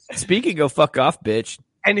violence? Speaking of fuck off, bitch.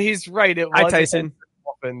 And he's right. It Hi, was Tyson.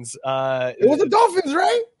 Dolphins. It was the Dolphins,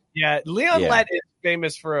 right? Yeah, Leon Lett is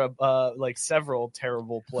famous for like several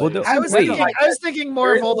terrible plays. Well, I was thinking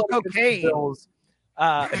more of all the cocaine.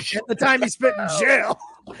 At the time he spent in jail.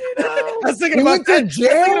 I was thinking about that.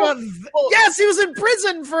 Jail? Yes, he was in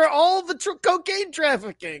prison for all the cocaine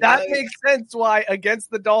trafficking. That makes sense why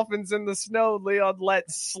against the Dolphins in the snow, Leon Lett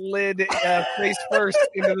slid face first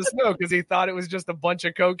into the snow because he thought it was just a bunch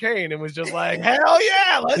of cocaine and was just like, hell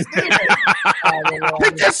yeah, let's do it.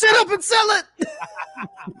 Pick that shit up and sell it.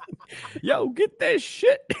 Yo, get that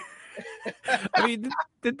shit. I mean,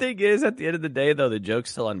 the thing is, at the end of the day, though, the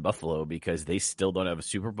joke's still on Buffalo because they still don't have a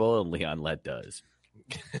Super Bowl and Leon Lett does.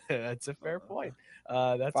 That's a fair point.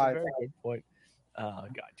 That's a very good point. Oh,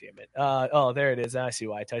 God damn it. There it is. I see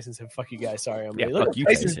why. Tyson said, fuck you guys. Sorry. I'm late. Look,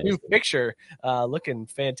 Tyson's new picture looking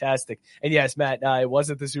fantastic. And yes, Matt, it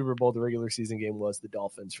wasn't the Super Bowl. The regular season game was the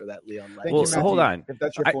Dolphins for that Leon Lett. Well, so hold on. If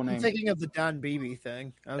that's your full name. I'm thinking of the Don Beebe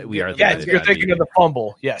thing. You're thinking of the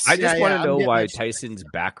fumble. Yes. I just want to know why Tyson's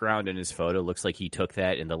background in his photo looks like he took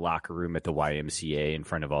that in the locker room at the YMCA in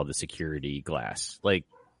front of all the security glass. Like,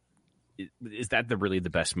 is that really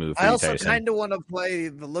the best move for I you, also Tyson? kind of want to play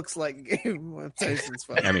the looks like game with Tyson's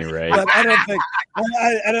phone. I mean, right? But I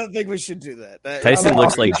don't think we should do that. Tyson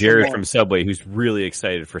looks like Jared from Subway, who's really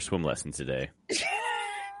excited for swim lessons today.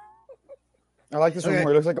 I like this one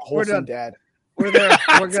more. It looks like a wholesome dad. We're there.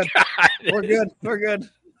 We're good. We're good. We're good.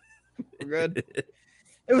 We're good.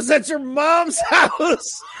 It was at your mom's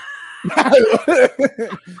house. Mongo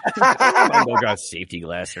got safety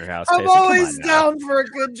glass in her house. I'm always down for a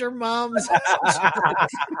good your mom's house.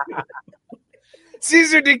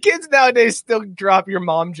 Caesar, do kids nowadays still drop your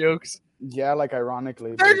mom jokes? Yeah, like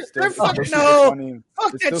ironically. They're fucking no.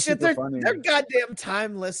 Fuck that shit. They're goddamn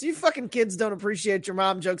timeless. You fucking kids don't appreciate your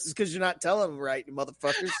mom jokes because you're not telling them right, you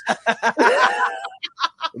motherfuckers.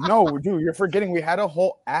 No, dude, you're forgetting we had a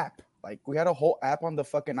whole app. Like, we had a whole app on the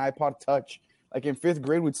fucking iPod Touch. Like, in 5th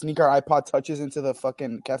grade, we'd sneak our iPod Touches into the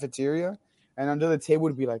fucking cafeteria, and under the table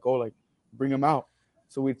would be like, oh, like, bring them out.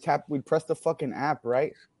 So we'd press the fucking app,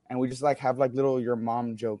 right? And we just, like, have, like, little your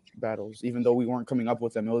mom joke battles, even though we weren't coming up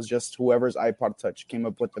with them. It was just whoever's iPod Touch came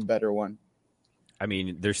up with the better one. I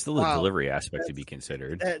mean, there's still a delivery aspect to be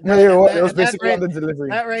considered. It was basically on the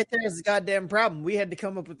delivery. That right there is a goddamn problem. We had to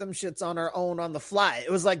come up with them shits on our own on the fly.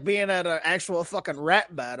 It was like being at an actual fucking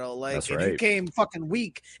rap battle. Like, That's if right. you came fucking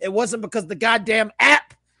weak, it wasn't because the goddamn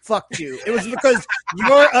app fucked you. It was because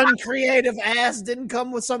your uncreative ass didn't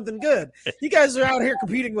come with something good. You guys are out here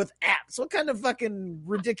competing with apps. What kind of fucking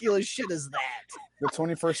ridiculous shit is that? The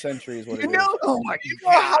 21st century is what it is. Oh my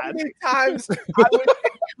God. How many times I would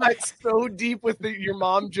get so deep with your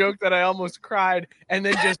mom joke that I almost cried and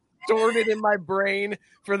then just stored it in my brain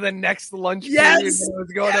for the next lunch period when I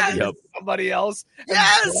was going up against somebody else and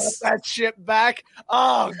brought that shit back.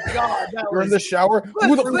 Oh God. You're in the shower.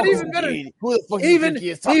 Who the fuck even better, Who the fuck you think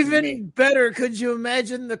he is talking to me? even better, could you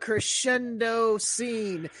imagine the crescendo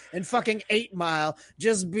scene in fucking 8 Mile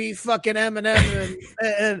just be fucking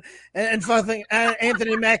Eminem and fucking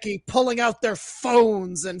Anthony Mackie pulling out their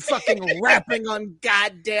phones and fucking rapping on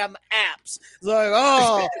goddamn apps. It's like,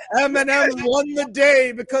 oh, Eminem won the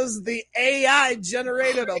day because the AI generated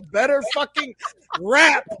created a better fucking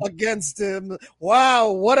rap against him.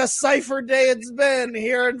 Wow, what a cipher day it's been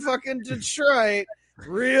here in fucking Detroit.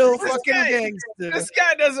 Real fucking gangster. This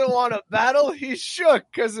guy doesn't want to battle. He's shook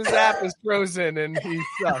because his app is frozen and he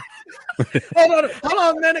sucks. Hold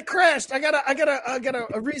on, man! It crashed. I gotta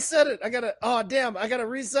reset it. I gotta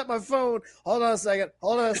reset my phone. Hold on a second.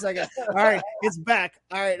 All right, it's back.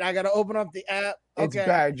 All right, I gotta open up the app. It's Okay.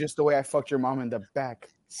 bad, just the way I fucked your mom in the back.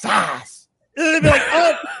 Sass. And then they'd be like,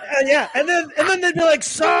 oh, yeah, and then they'd be like,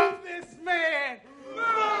 so this man.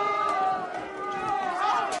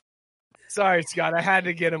 Sorry, Scott. I had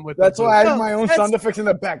to get him with That's the why I have my own sound effects in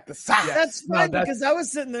the back. The sass. That's fine because I was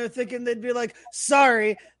sitting there thinking they'd be like,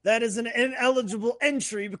 sorry, that is an ineligible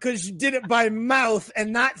entry because you did it by mouth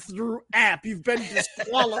and not through app. You've been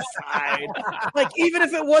disqualified. Like, even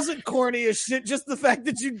if it wasn't corny as shit, just the fact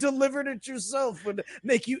that you delivered it yourself would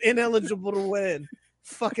make you ineligible to win.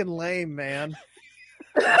 Fucking lame, man.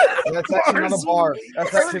 That's actually not a bar.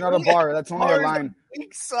 That's actually not a bar. That's only a line.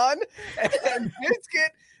 Weak son and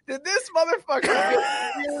Biscuit. Did this motherfucker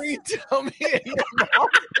really tell me?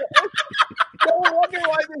 No wonder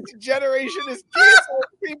why this generation is canceled.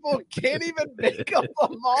 People can't even make up a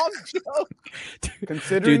mom joke.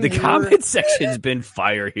 Dude, the comment section's been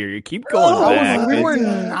fire here. You keep going back. We were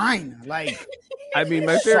 9. Like, I mean,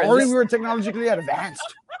 my favorite. sorry, we were technologically advanced.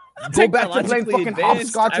 Go back to playing fucking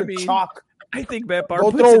hopscotch or chalk. I think Matt Barr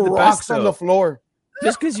Go puts throw it the rocks best, on though. the floor.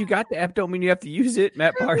 Just because you got the app don't mean you have to use it.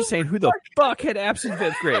 Matt Barr saying, "Who the fuck had apps in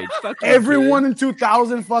 5th grade?" Fuck you, Everyone kid. in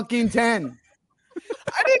 2010.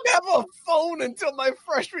 I didn't have a phone until my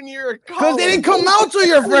freshman year of college. Because they didn't come out till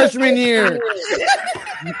your freshman year.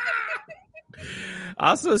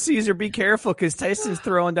 Also, Caesar, be careful because Tyson's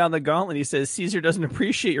throwing down the gauntlet. He says Caesar doesn't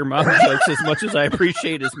appreciate your mom jokes as much as I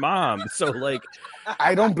appreciate his mom. So, like,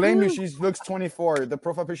 I don't blame you. She looks 24. The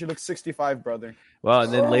profile picture looks 65, brother. well,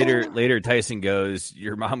 and then later Tyson goes,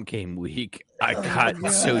 "Your mom came weak. I got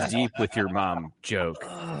so deep with your mom joke."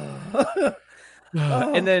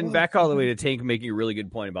 And then back all the way to Tank making a really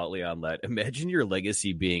good point about Leon Lett. Imagine your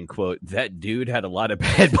legacy being, quote, "That dude had a lot of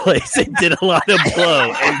bad plays and did a lot of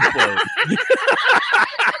blow," end quote.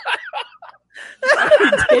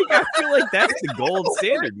 I feel like that's the gold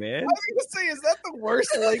standard, man. I was going to say, is that the worst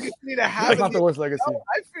legacy to have? That's not the worst legacy.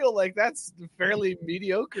 I feel like that's fairly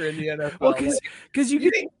mediocre in the NFL. Well, because you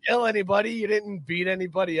didn't kill anybody, you didn't beat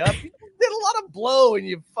anybody up. You did a lot of blow, and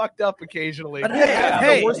you fucked up occasionally. But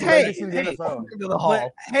The worst legacy in the NFL. Welcome to the hall.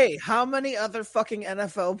 Hey, how many other fucking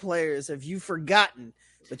NFL players have you forgotten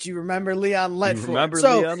that you remember Leon Lett for? remember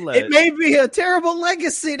So Leon Lett. it may be a terrible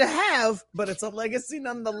legacy to have, but it's a legacy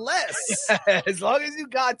nonetheless. As long as you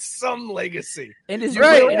got some legacy. And his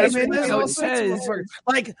Right. and I his mean, there's video all sorts of says,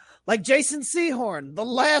 motherfuckers. Like Jason Sehorn, the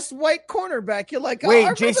last white cornerback. You're like, Wait,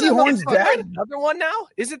 I remember JC that Horn's motherfucker. dead? Another one now?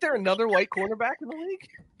 Isn't there another white cornerback in the league?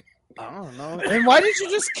 I don't know. And why did you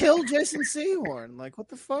just kill Jason Sehorn? Like, what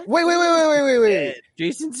the fuck? Wait.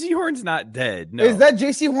 Jason Sehorn's not dead. No. Is that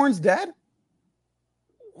JC Horn's dad?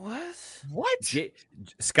 What?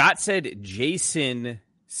 Scott said Jason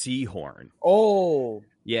Sehorn. Oh.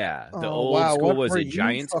 Yeah, the Oh, old wow. school What was were a you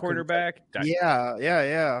Giants fucking quarterback. Yeah.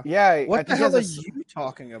 Yeah. What I the think hell he are has you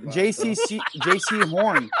talking about? JC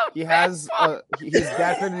Horn. He has his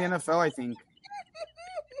dad played in the NFL, I think.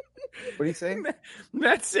 What do you say?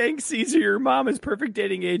 Matt's saying, Caesar, your mom is perfect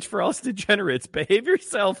dating age for us degenerates. Behave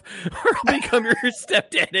yourself or I'll become your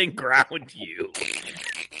stepdad and ground you.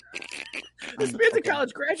 This man's a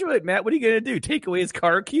college graduate, Matt. What are you going to do? Take away his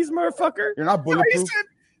car keys, motherfucker? You're not bulletproof.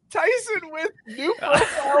 Tyson with new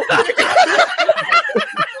profile.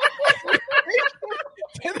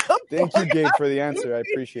 Thank you, Gabe, for the answer. I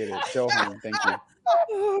appreciate it. Joe Horn, thank you.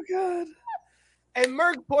 Oh, God. And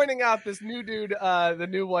Merck pointing out this new dude, the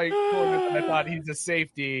new white corner. I thought he's a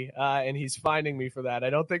safety, and he's finding me for that. I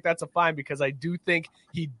don't think that's a fine because I do think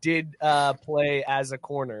he did play as a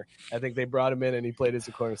corner. I think they brought him in and he played as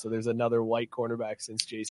a corner. So there's another white cornerback since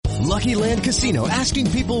Jason. Lucky Land Casino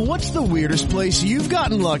asking people, what's the weirdest place you've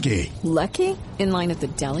gotten lucky? Lucky? In line at the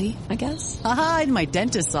deli, I guess? Aha, in my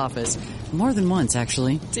dentist's office. More than once,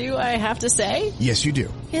 actually. Do I have to say? Yes, you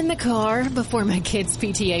do. In the car before my kids'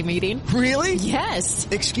 PTA meeting. Really? Yes.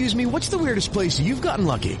 Excuse me, what's the weirdest place you've gotten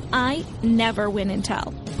lucky? I never win and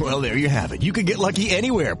tell. Well, there you have it. You can get lucky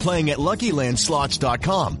anywhere, playing at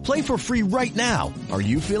LuckyLandSlots.com. Play for free right now. Are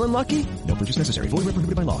you feeling lucky? No purchase necessary. Void where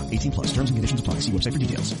prohibited by law. 18+. Terms and conditions apply. See website for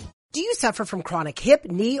details. Do you suffer from chronic hip,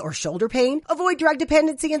 knee, or shoulder pain? Avoid drug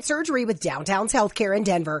dependency and surgery with Downtown's Healthcare in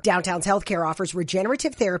Denver. Downtown's Healthcare offers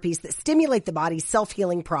regenerative therapies that stimulate the body's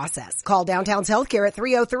self-healing process. Call Downtown's Healthcare at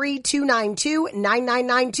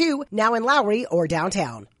 303-292-9992, now in Lowry or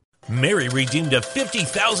downtown. Mary redeemed a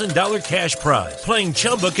 $50,000 cash prize playing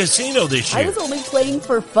Chumba Casino this year. I was only playing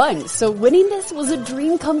for fun, so winning this was a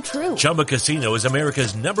dream come true. Chumba Casino is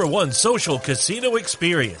America's #1 social casino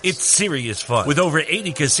experience. It's serious fun. With over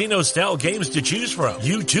 80 casino-style games to choose from,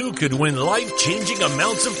 you too could win life-changing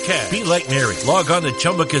amounts of cash. Be like Mary. Log on to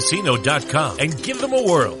ChumbaCasino.com and give them a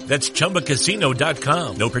whirl. That's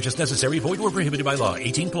ChumbaCasino.com. No purchase necessary. Void where prohibited by law.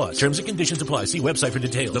 18+. Terms and conditions apply. See website for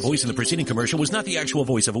details. The voice in the preceding commercial was not the actual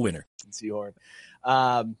voice of a winner.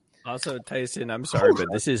 Also, Tyson, I'm sorry, but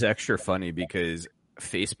this is extra funny because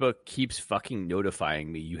Facebook keeps fucking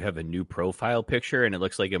notifying me you have a new profile picture and it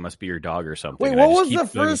looks like it must be your dog or something. Wait, what was the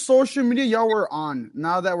first social media y'all were on?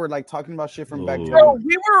 Now that we're like talking about shit from back then. Bro,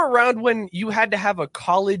 we were around when you had to have a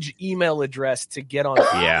college email address to get on.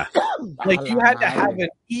 Yeah. Like you had to have an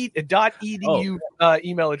 .edu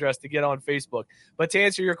email address to get on Facebook. But to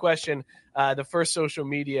answer your question, the first social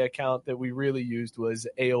media account that we really used was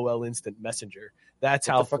AOL Instant Messenger. That's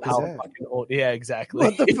how fucking old. Yeah, exactly.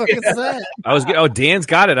 What the fuck is that? Dan's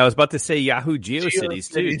got it. I was about to say Yahoo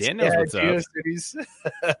GeoCities too. Dan knows what's GeoCities.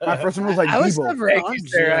 My first one was like I was Bebo. never on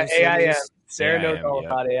Sarah, AIM. GeoCities. Sarah knows all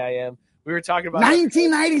about AIM. We were talking about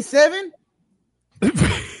 1997.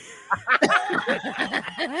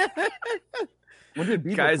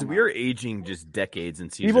 Guys, we are aging just decades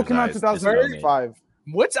in seasons. Bebo came out in 2005.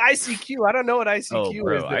 What's ICQ? I don't know what ICQ is.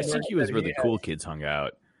 Bro, ICQ is where the cool kids hung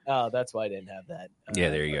out. Oh, that's why I didn't have that. Yeah,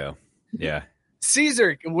 there you go. Yeah.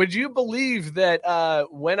 Caesar, would you believe that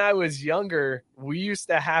when I was younger, we used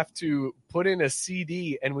to have to put in a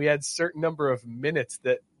CD and we had a certain number of minutes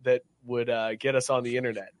that would get us on the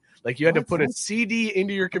internet? Like you had to put a CD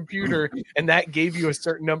into your computer and that gave you a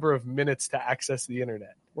certain number of minutes to access the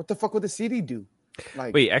internet. What the fuck would the CD do?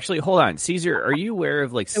 Like, wait, actually, hold on, Caesar. Are you aware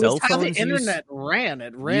of like cell phones? How the internet ran.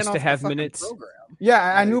 It ran used off to have the minutes. program. Yeah,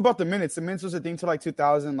 I knew about the minutes. The minutes was a thing till like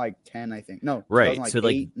 2010, I think. No, right. Like so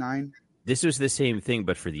like 8, 9. This was the same thing,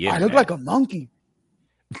 but for the internet. I look like a monkey.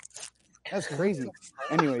 That's crazy.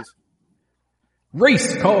 Anyways,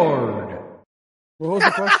 race card. What was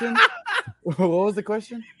the question? What was the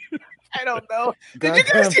question? I don't know. Did you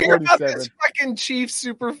guys hear about this fucking Chiefs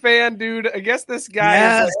super fan, dude? I guess this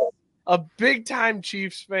guy is like a big time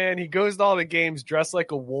Chiefs fan. He goes to all the games dressed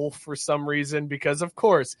like a wolf for some reason because, of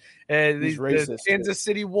course, the Kansas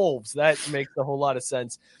City Wolves. That makes a whole lot of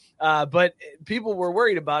sense. But people were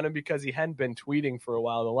worried about him because he hadn't been tweeting for a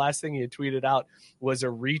while. The last thing he had tweeted out was a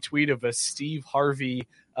retweet of a Steve Harvey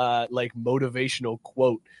like motivational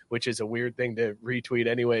quote, which is a weird thing to retweet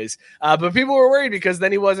anyways. But people were worried because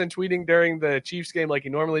then he wasn't tweeting during the Chiefs game like he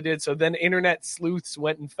normally did. So then internet sleuths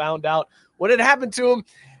went and found out what had happened to him.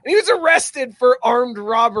 And he was arrested for armed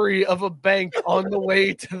robbery of a bank on the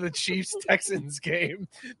way to the Chiefs-Texans game.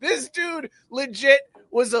 This dude legit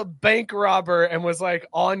was a bank robber and was like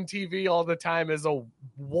on TV all the time as a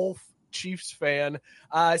Wolf Chiefs fan.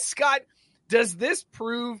 Scott, does this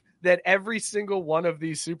prove that every single one of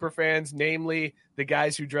these super fans, namely the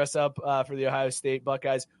guys who dress up for the Ohio State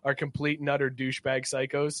Buckeyes, are complete and utter douchebag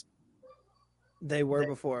psychos? They were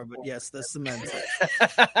before, but yes, this cements it.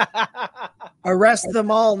 Arrest them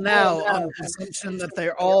all now on the assumption that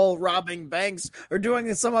they're all robbing banks or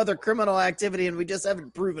doing some other criminal activity, and we just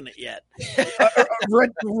haven't proven it yet.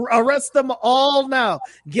 Arrest them all now.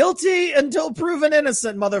 Guilty until proven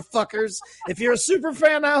innocent, motherfuckers. If you're a super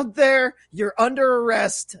fan out there, you're under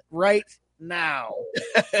arrest right now.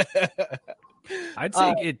 I'd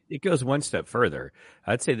say it goes one step further.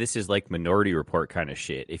 I'd say this is like Minority Report kind of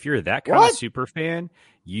shit. If you're that kind of super fan,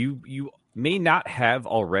 you may not have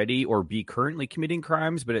already or be currently committing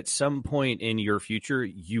crimes, but at some point in your future,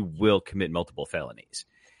 you will commit multiple felonies.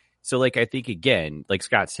 So, like, I think, again, like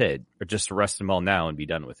Scott said, just arrest them all now and be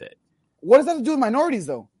done with it. What does that have to do with minorities,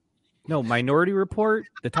 though? No, Minority Report,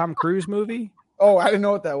 the Tom Cruise movie. Oh, I didn't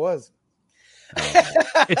know what that was.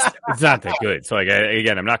 It's not that good. So, like,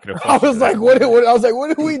 again, I'm not going to. I was like, what do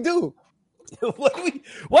we do?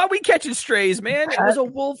 What are we catching strays, man? It was a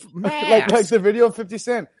wolf mask. like the video of 50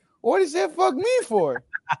 Cent. What does that fuck me for?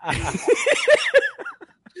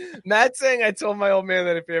 Matt saying, I told my old man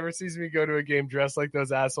that if he ever sees me go to a game dressed like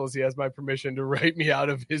those assholes, he has my permission to write me out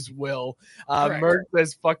of his will. Merck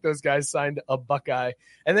says, fuck those guys, signed a Buckeye.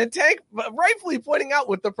 And then Tank rightfully pointing out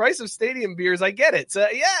with the price of stadium beers, I get it. So,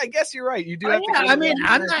 yeah, I guess you're right. You do have to. I mean,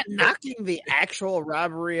 I'm not knocking the actual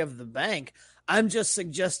robbery of the bank. I'm just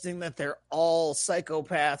suggesting that they're all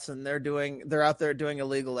psychopaths and they're out there doing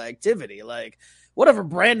illegal activity. Like, whatever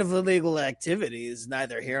brand of illegal activity is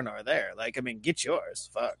neither here nor there. Like, I mean, get yours.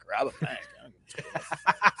 Fuck, rob a bank.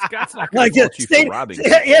 Scott's not going to fault you for robbing.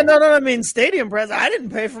 No. I mean, stadium prices. I didn't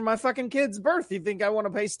pay for my fucking kid's birth. You think I want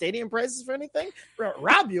to pay stadium prices for anything?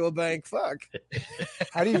 Rob you a bank? Fuck.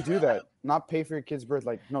 How do you do that? Not pay for your kid's birth?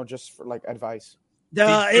 Like, no, just for like advice.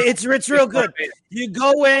 It's real good. You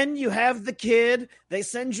go in, you have the kid, they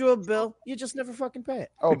send you a bill, you just never fucking pay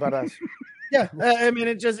it. Oh, badass. Yeah, I mean,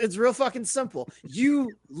 it's real fucking simple.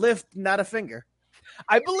 You lift not a finger.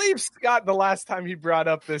 I believe Scott, the last time he brought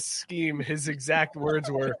up this scheme, his exact words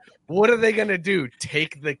were, "What are they going to do?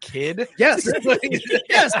 Take the kid?" Yes,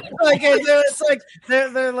 yes. Like it's like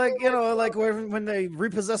they're like, you know, like when they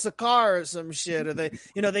repossess a car or some shit, or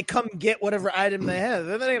they come get whatever item they have.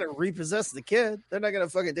 They're not going to repossess the kid. They're not going to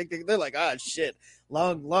fucking take the. They're like, ah, shit.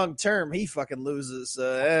 Long term, he fucking loses.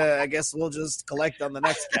 I guess we'll just collect on the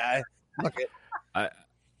next guy. Fuck it.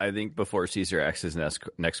 I think before Caesar asks his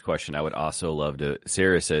next question, I would also love to.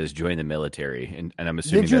 Sarah says, "Join the military," and I'm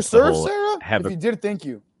assuming did you that's serve, the whole. Sarah? If you did, thank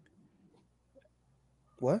you.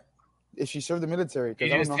 What? If she served the military? He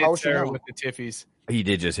Because I just don't know how hit she Sarah know. with the Tiffies. He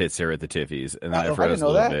did just hit Sarah at the Tiffies, and then I I froze didn't a know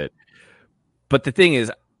little that. bit. But the thing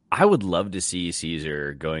is, I would love to see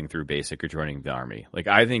Caesar going through basic or joining the army. Like,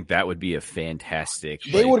 I think that would be a fantastic.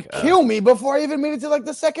 They would kill me before I even made it to like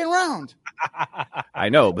the second round. I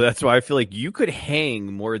know, but that's why I feel like you could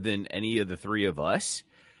hang more than any of the three of us.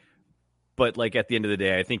 But like at the end of the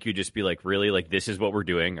day, I think you'd just be like, really, like, this is what we're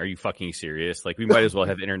doing. Are you fucking serious? Like, we might as well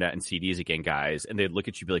have internet and CDs again, guys. And they'd look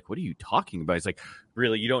at you and be like, what are you talking about? It's like,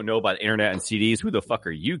 really, you don't know about internet and CDs? Who the fuck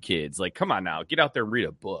are you kids? Like, come on now, get out there and read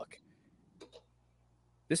a book.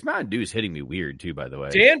 This Mountain Dew is hitting me weird too, by the way.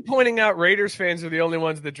 Dan pointing out Raiders fans are the only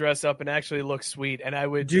ones that dress up and actually look sweet, and I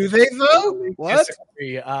would do they though? What?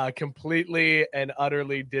 Disagree, completely and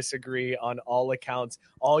utterly disagree on all accounts.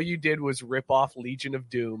 All you did was rip off Legion of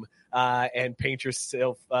Doom and paint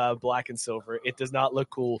yourself black and silver. It does not look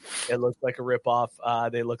cool. It looks like a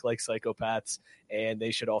ripoff. They look like psychopaths, and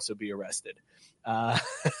they should also be arrested. Go ahead.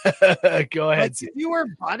 Like, if you were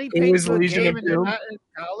body paint to a game and you're not in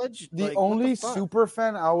college, the only super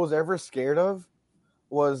fan I was ever scared of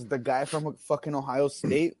was the guy from fucking Ohio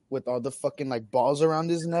State with all the fucking like balls around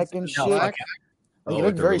his neck and shit. Oh, he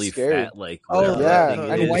looked very really scary. Fat, like, yeah,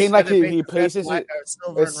 and he painted like he places it.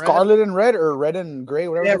 It's scarlet and red or red and gray,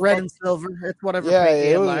 whatever. Yeah, red and silver. It's whatever. Yeah,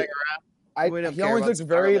 it was. He always looks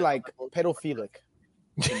very like pedophilic.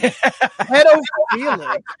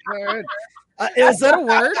 Pedophilic. Is that a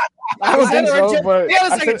word? I don't think so, but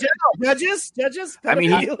yeah, it's like judges. I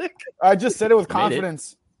mean, I just said it with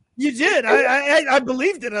confidence. You did. I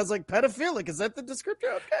believed it. I was like, pedophilic. Is that the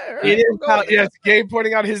descriptor? Okay. Right. It is. Yes, Gabe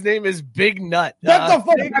pointing out his name is Big Nut. Get the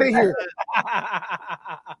fuck out of here!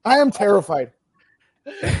 I am terrified.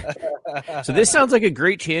 So this sounds like a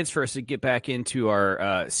great chance for us to get back into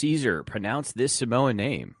our Caesar. Pronounce this Samoan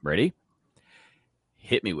name. Ready?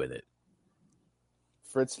 Hit me with it.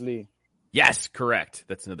 Fritz Lee. Yes, correct.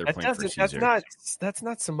 That's another point for Caesar. That's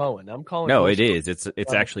not Samoan. I'm calling. No, it is.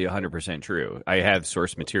 It's actually 100% true. I have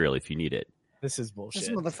source material if you need it. This is bullshit.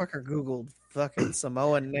 This motherfucker Googled fucking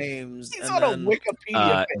Samoan names. He's on a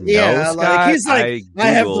Wikipedia. Yeah, no, like Scott, he's like, I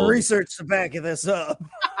have the research to back this up.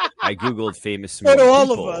 I Googled famous Samoan to all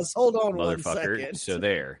people, of us. Hold on one motherfucker. second. So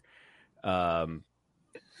there. Now,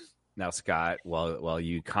 Scott, while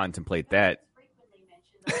you contemplate that.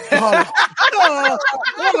 There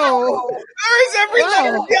is every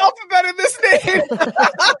letter of the alphabet in this name.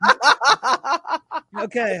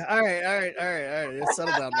 Okay, all right.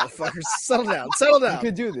 Settle down, motherfuckers. Settle down. You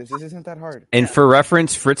could do this. This isn't that hard. And for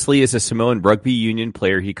reference, Fritz Lee is a Samoan rugby union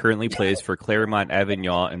player. He currently plays for Claremont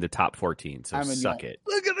Avignon in the top 14. So Avignon. Suck it.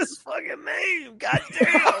 Look at this fucking name. God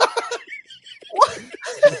damn.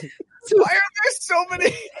 Why are there so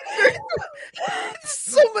many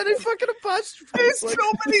fucking apostrophes? There's so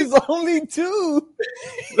many. There's only two.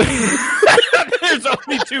 There's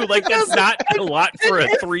only two. Like, that's not a lot for a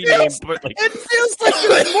three-name. But like, it feels like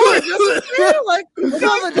there's more. Doesn't it feel like with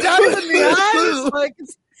all the dots in the eyes? Like,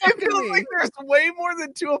 It feels like there's way more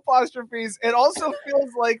than two apostrophes. It also feels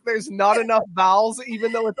like there's not enough vowels,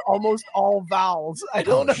 even though it's almost all vowels. I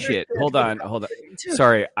don't know. Shit. Hold on.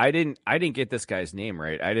 Sorry, I didn't get this guy's name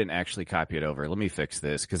right. I didn't actually copy it over. Let me fix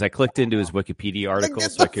this because I clicked into his Wikipedia article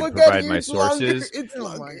so I could provide my sources.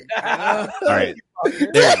 Oh my God. All right. There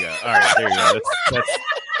you go. All right. There you go. That's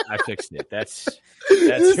I fixed it. That's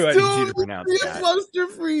who I need you to pronounce that.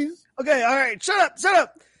 Okay. All right. Shut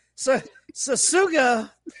up. Sasuga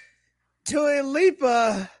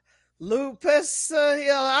Tuilipa Lupus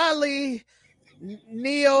Ali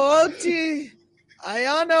Neooti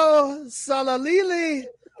Ayano Salalili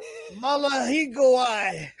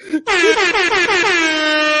Malahigawai.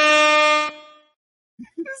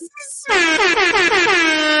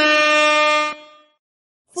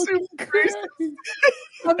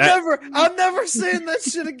 I'm never saying that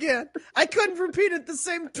shit again. I couldn't repeat it the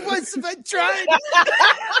same twice if I tried.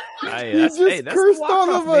 He just cursed all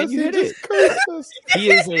of us. He just cursed us.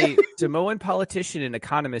 He is a Samoan politician and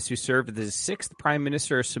economist who served as the 6th Prime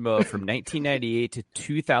Minister of Samoa from 1998 to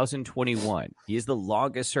 2021. He is the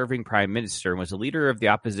longest-serving Prime Minister and was a leader of the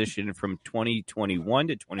opposition from 2021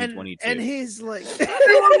 to 2022. And he's like...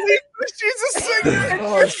 She's a singer.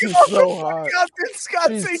 Oh, she's so hot.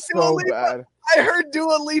 She's so bad. I heard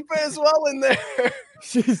Dua Lipa as well in there.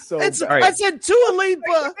 She's so bad. Right. I said Dua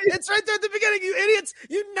Lipa. It's right there at the beginning, you idiots.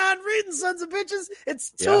 You non-reading sons of bitches. It's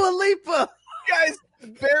Dua Lipa. Guys,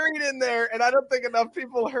 buried in there, and I don't think enough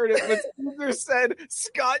people heard it, but Caesar said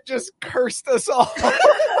Scott just cursed us all.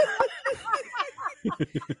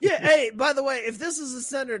 Yeah, hey, by the way, if this is a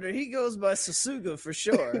senator, he goes by Susuga for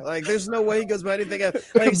sure. Like, there's no way he goes by anything else.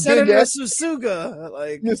 Like, Senator Susuga,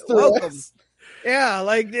 like, Mr. welcome. S. Yeah,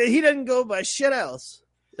 like, he didn't go by shit else.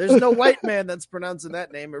 There's no white man that's pronouncing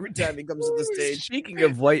that name every time he comes to the stage. Speaking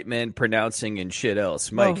of white men pronouncing and shit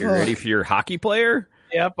else, Mike, you ready for your hockey player?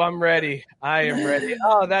 Yep, I'm ready. I am ready.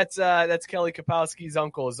 Oh, that's Kelly Kapowski's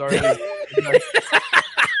uncle, Zarly.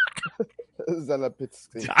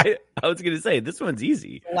 I was going to say, this one's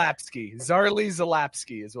easy. Zarly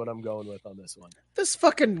Zalapski is what I'm going with on this one. This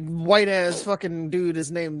fucking white-ass fucking dude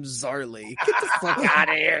is named Zarly. Get the fuck out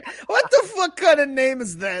of here. What the fuck kind of name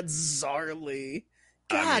is that, Zarly?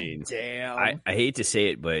 God damn. I hate to say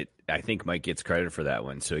it, but I think Mike gets credit for that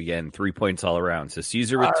one. So, again, 3 points all around. So,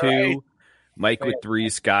 Caesar with 2, Mike with 3,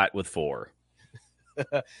 Scott with 4.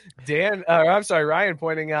 Ryan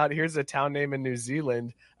pointing out here's a town name in New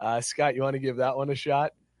Zealand. Scott, you want to give that one a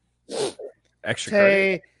shot? Extra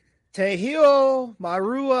credit. Tehio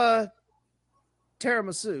Marua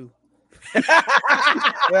Tiramisu.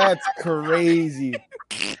 That's crazy.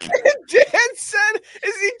 Dan said,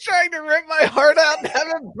 is he trying to rip my heart out and have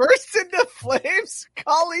it burst into flames?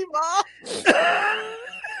 Kali Ma.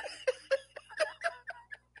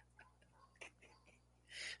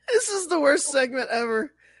 This is the worst segment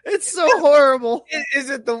ever. It's so horrible. Is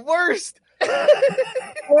it the worst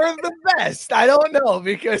or the best? I don't know,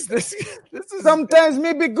 because this is sometimes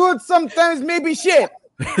maybe good, sometimes maybe shit.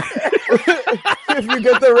 If you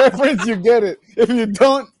get the reference, you get it. If you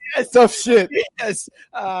don't, tough shit. Yes,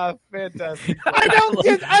 fantastic. I don't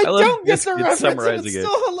get the reference. And it's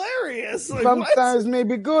still hilarious. Like, sometimes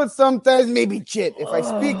maybe good, sometimes maybe shit. If I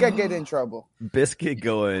speak, I get in trouble. Biscuit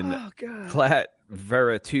going. Clat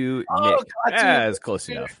Vera 2. Nick. That's close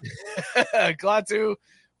enough. Klaatu,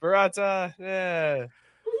 Verata.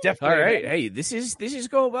 Definitely. All right. Hey, this is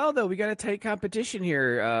going well though. We got a tight competition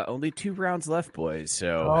here. Only 2 rounds left, boys.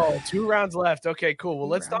 So 2 rounds left. Okay, cool. Well,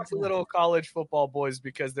 let's talk a little college football, boys,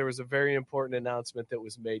 because there was a very important announcement that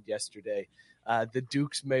was made yesterday. The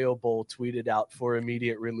Duke's Mayo Bowl tweeted out for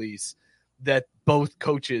immediate release that both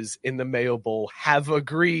coaches in the Mayo Bowl have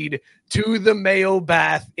agreed to the Mayo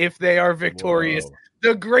Bath if they are victorious. Whoa.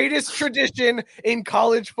 The greatest tradition in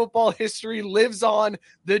college football history lives on,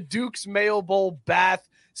 the Duke's Mayo Bowl Bath.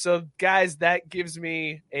 So, guys, that gives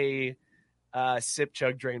me a sip,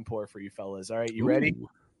 chug, drain, pour for you fellas. All right, you ready?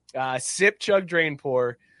 Sip, chug, drain,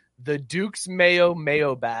 pour. The Duke's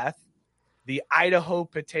Mayo Bath, the Idaho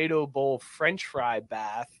Potato Bowl French fry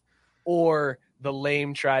bath, or the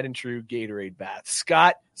lame, tried and true Gatorade bath.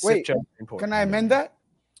 Scott, sip, chug, drain, pour. Can I amend that?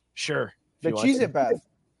 Sure. The Cheez-It bath.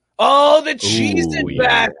 Oh, the Cheez-It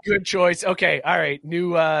bath. Good choice. Okay, all right.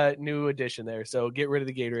 New addition there. So get rid of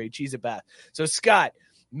the Gatorade, Cheez-It bath. So Scott,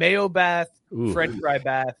 Mayo bath, French fry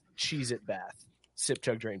bath, Cheez-It bath. Sip,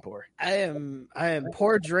 chug, drain, pour. I am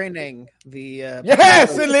pour draining the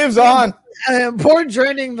yes, it lives on. I am pour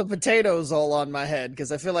draining the potatoes all on my head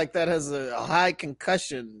because I feel like that has a high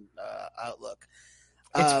concussion outlook.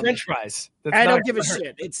 It's French fries. I don't give a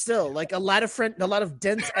shit. It's still like a lot of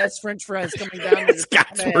dense ass French fries coming down.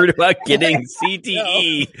 Scott's worried about getting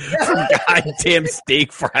CTE from goddamn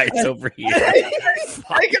steak fries over here.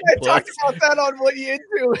 I talked about that on What You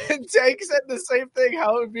Into, and Tank said the same thing.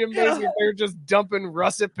 How it would be amazing if they were just dumping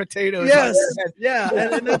russet potatoes. Yes,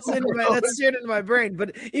 and that's seared into my brain.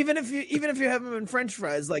 But even if you have them in French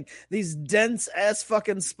fries, like these dense ass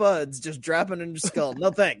fucking spuds just dropping in your skull.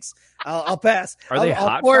 No thanks. I'll pass. Are they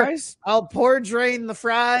hot fries? I'll pour drain the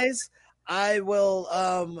fries. I will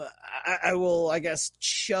I guess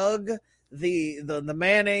chug the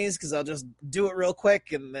mayonnaise because I'll just do it real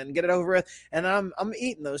quick and then get it over with. And I'm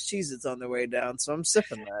eating those Cheez-Its on the way down, so I'm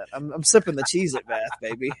sipping that. I'm sipping the Cheez-It bath,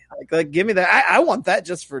 baby. Like give me that. I want that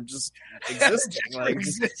just existing. Like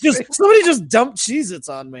just somebody just dump Cheez-Its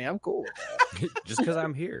on me. I'm cool with that. Just because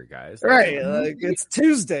I'm here, guys. Right? Like it's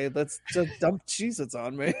Tuesday. Let's just dump Cheez-Its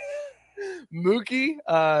on me. Mookie,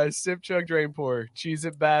 sip, chug, drain, pour,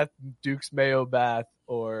 Cheez-It bath, Duke's mayo bath,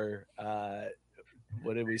 or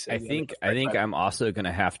what did we say? I think I'm also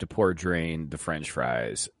gonna have to pour drain the French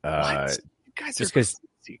fries. What? You guys just because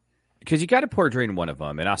you got to pour drain one of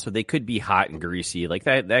them, and also they could be hot and greasy. Like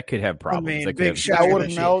that could have problems. Big shocker.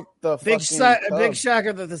 Would melt the big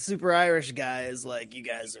shocker that the super Irish guy is like, you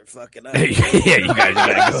guys are fucking up. Yeah, you guys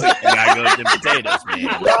gotta go with the potatoes, man.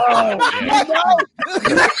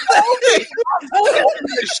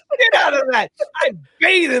 The shit out of that. I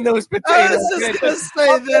bathe in those potatoes. I was just gonna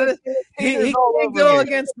say that he can't go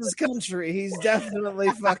against his country. He's definitely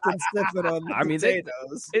fucking sipping on the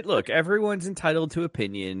potatoes. Look, everyone's entitled to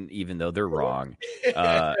opinion, even though they're wrong.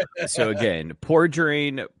 So again, pour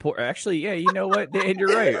drain. Actually, yeah, you know what? And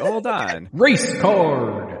you're right. Hold on. Race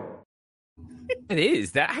card. It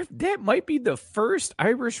is that might be the first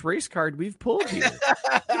Irish race card we've pulled here.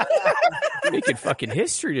 Making fucking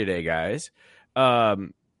history today, guys.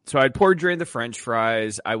 So I'd pour drain the French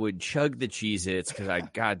fries. I would chug the Cheez-Its because I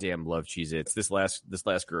goddamn love Cheez-Its. This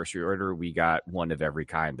last grocery order, we got one of every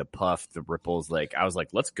kind. The puff, the ripples. Like I was like,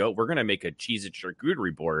 let's go. We're gonna make a Cheez-It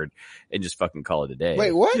charcuterie board and just fucking call it a day.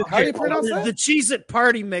 Wait, what? How do you pronounce that? The Cheez-It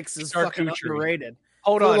party mix is fucking underrated.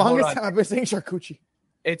 Hold on. The longest time I've been saying charcuterie.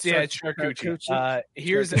 It's charcuterie.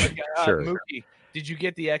 Here's sure. Mookie. Did you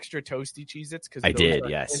get the extra toasty Cheez-Its? Because I did,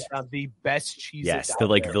 yes. The best Cheez-Its. Yes,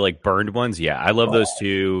 the burned ones. Yeah, I love those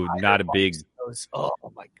too. Not a big. Oh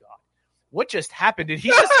my god! What just happened? Did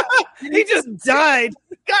he just died?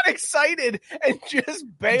 Got excited and just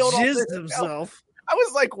bailed on himself. I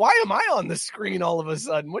was like, why am I on the screen all of a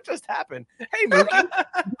sudden? What just happened? Hey, Mookie.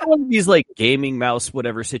 One of these like gaming mouse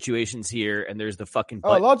whatever situations here, and there's the fucking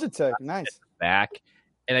Logitech, nice back,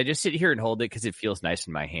 and I just sit here and hold it because it feels nice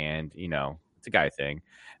in my hand. You know. It's a guy thing.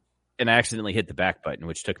 And I accidentally hit the back button,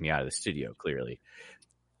 which took me out of the studio, clearly.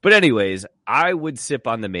 But anyways, I would sip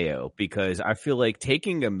on the mayo because I feel like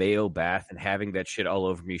taking a mayo bath and having that shit all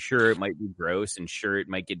over me, sure, it might be gross and sure, it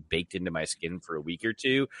might get baked into my skin for a week or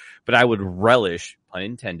two, but I would relish, pun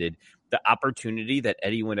intended, the opportunity that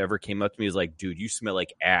anyone ever came up to me was like, dude, you smell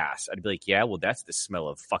like ass. I'd be like, yeah, well, that's the smell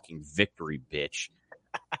of fucking victory, bitch.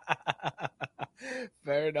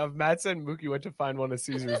 Fair enough. Matt said Mookie went to find one of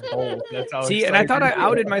Caesar's bowls. That's how. See, and I thought I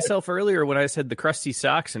outed myself earlier when I said the crusty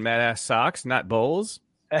socks and Matt ass socks, not bowls.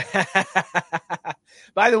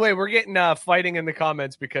 By the way, we're getting fighting in the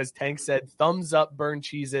comments because Tank said thumbs up, burn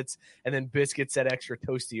Cheez-Its, and then Biscuit said extra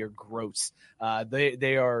toasty are gross.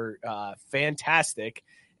 They are fantastic,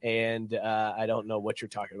 and I don't know what you're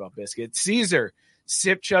talking about, Biscuit. Caesar,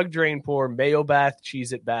 sip, chug, drain, pour, mayo bath,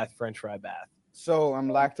 Cheez-It bath, French fry bath. So I'm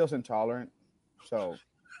lactose intolerant. So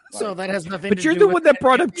that has nothing. But you're the one that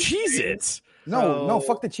brought up Cheez-Its. No,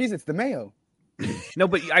 fuck the Cheez-Its, the mayo. No,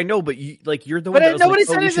 but I know, but you're the one. But nobody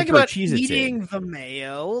said like, anything about eating the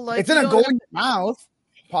mayo. Like it's gonna go in your mouth.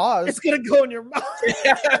 Pause. It's gonna go in your mouth.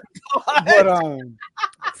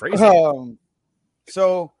 But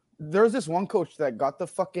so there's this one coach that got the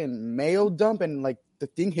fucking mayo dump and like the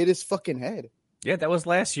thing hit his fucking head. Yeah, that was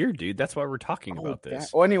last year, dude. That's why we're talking about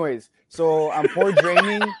this. Well, anyways, so I'm pour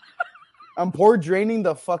draining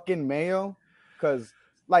the fucking mayo because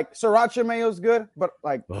like sriracha mayo is good, but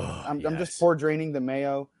like I'm just pour draining the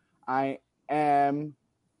mayo. I am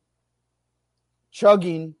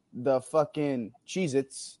chugging the fucking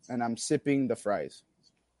Cheez-Its and I'm sipping the fries.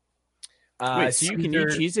 Wait, so you can eat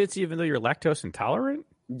Cheez-Its even though you're lactose intolerant?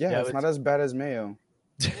 Yeah, it's not as bad as mayo.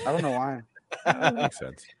 I don't know why. That makes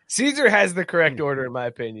sense. Caesar has the correct order, in my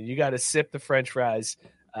opinion. You got to sip the French fries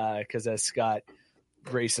because, as Scott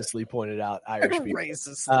racistly pointed out, Irish people.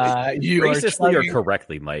 Racistly or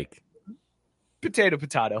correctly, Mike? Potato.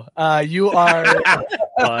 You are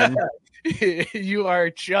you are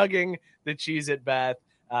chugging the Cheez-It bath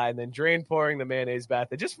and then drain pouring the mayonnaise bath.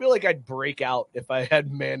 I just feel like I'd break out if I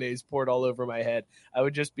had mayonnaise poured all over my head. I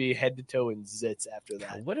would just be head to toe in zits after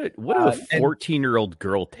that. What a 14-year-old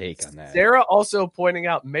girl take on that. Sarah also pointing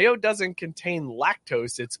out mayo doesn't contain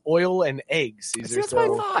lactose. It's oil and eggs. Caesar. That's what I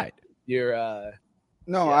thought. You're I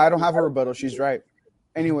don't have a rebuttal. She's right.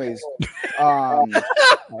 Anyways,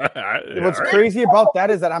 what's crazy about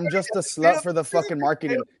that is that I'm just a slut for the fucking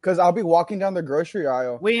marketing because I'll be walking down the grocery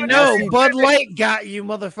aisle. We know Bud Light got you,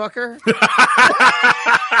 motherfucker.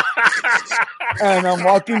 And I'm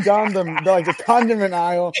walking down the condiment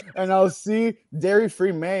aisle, and I'll see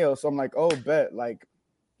dairy-free mayo. So I'm like, oh, bet. Like,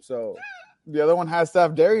 so the other one has to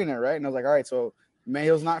have dairy in it, right? And I was like, all right, so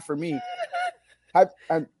mayo's not for me.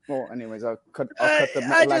 Well, anyways, I'll cut the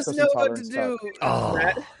I just know what to do.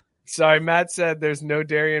 Matt said there's no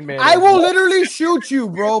dairy in mayonnaise. I will literally shoot you,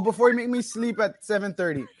 bro, before you make me sleep at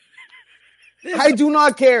 7:30. I do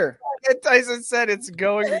not care. And Tyson said it's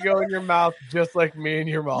going to go in your mouth just like me and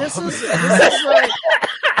your mom. This is like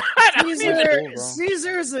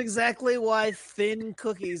Caesar is exactly why thin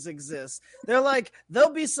cookies exist. They're like,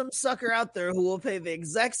 there'll be some sucker out there who will pay the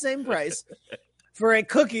exact same price for a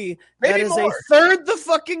cookie that is a third the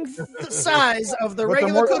fucking size of the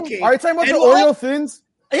regular cookie. Are you talking about the Oreo Thins?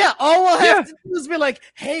 Yeah, all we'll have to do is be like,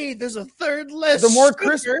 hey, there's a third less. They're more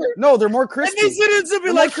crispy. No, they're more crispy. And these idiots will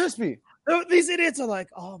be like, crispy. These idiots are like,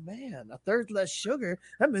 oh man, a third less sugar.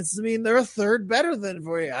 That mean they're a third better than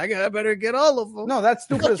for you. I better get all of them. No, that's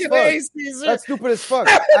stupid as fuck. That's stupid as fuck.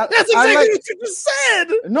 That's exactly what you just said.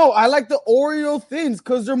 No, I like the Oreo Thins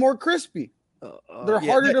because they're more crispy. They're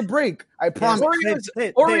harder to break. I promise.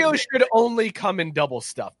 Oreos should only come in double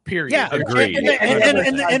stuff. Period. Yeah, agreed.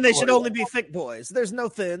 And they should only be thick boys. There's no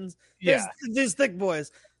thins. There's thick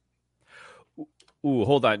boys. Ooh,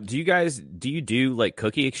 hold on. Do you do like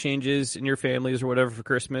cookie exchanges in your families or whatever for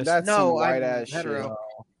Christmas? That's some white ass shit. Oh,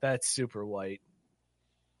 that's super white.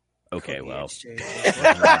 Okay, cookie well.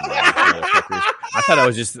 I thought I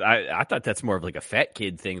was just I thought that's more of like a fat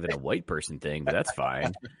kid thing than a white person thing, but that's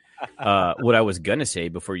fine. What I was gonna say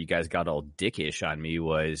before you guys got all dickish on me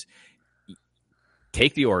was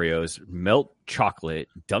take the Oreos, melt chocolate,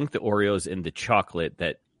 dunk the Oreos in the chocolate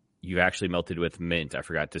that you actually melted with mint. I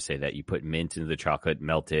forgot to say that. You put mint into the chocolate,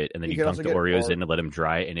 melt it, and then you dunk the Oreos in and let them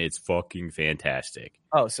dry, and it's fucking fantastic.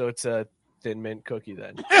 Oh, so it's a thin mint cookie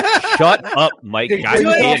then. Shut up, Mike. God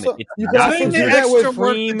damn it. You can also do that with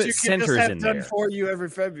cream centers in there. Done for you every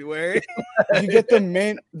February. You get the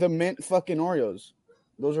mint fucking Oreos.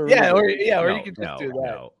 Those are or you can just do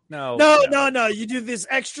that. No. You do this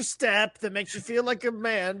extra step that makes you feel like a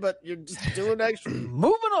man, but you're just doing extra.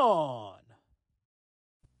 Moving on.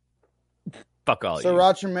 Fuck all you.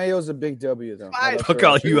 Sriracha mayo is a big W, though. Fuck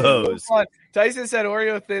all you hoes. Tyson said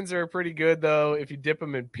Oreo Thins are pretty good, though. If you dip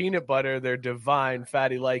them in peanut butter, they're divine,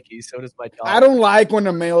 fatty likey. So does my dog. I don't like when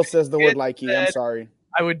the mayo says the word likey. I'm sorry.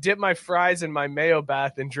 I would dip my fries in my mayo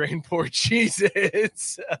bath and drain poor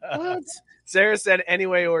Cheez-Its. What? Sarah said,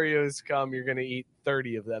 anyway Oreos come, you're going to eat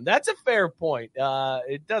 30 of them. That's a fair point.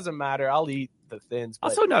 It doesn't matter. I'll eat the Thins.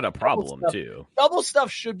 Also not a problem, too. Double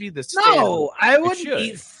stuff should be the standard. No, I wouldn't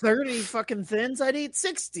eat 30 fucking Thins. I'd eat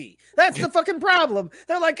 60. That's the fucking problem.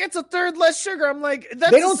 They're like, it's a third less sugar. I'm like,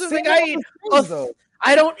 that's assuming I eat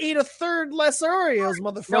I don't eat a third less Oreos,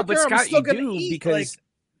 motherfucker. No, but Scott, I'm still you gonna do eat, because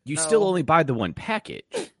you still only buy the one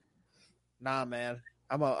package. Nah, man.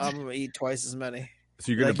 I'm gonna eat twice as many.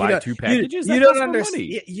 So you're gonna buy two packages? You don't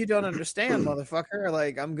understand. You don't understand, motherfucker.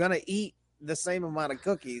 Like, I'm gonna eat the same amount of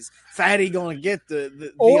cookies. Fatty gonna get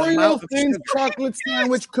the Oreo Thins chocolate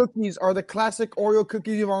sandwich cookies are the classic Oreo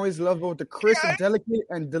cookies you've always loved, but with the crisp, delicate,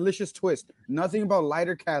 and delicious twist. Nothing about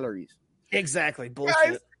lighter calories. Exactly. Bullshit.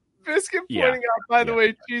 Guys, Biscuit pointing out, by the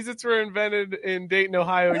way, Cheez-Its were invented in Dayton,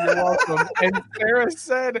 Ohio. You're welcome. And Sarah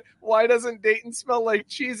said, why doesn't Dayton smell like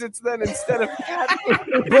Cheez-Its then instead of cat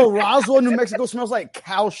food? Bro, Roswell, New Mexico smells like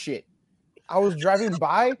cow shit. I was driving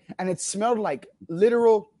by and it smelled like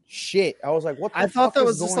literal shit. I was like, what the fuck? I thought that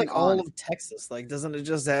was going just like on? all of Texas. Like, doesn't it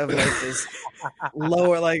just have like this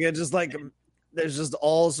lower, like it just like there's just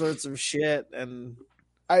all sorts of shit? And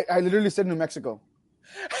I literally said New Mexico.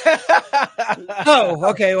 Oh,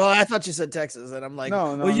 okay. Well, I thought you said Texas, and I'm like,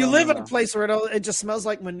 no, you live in a place where it just smells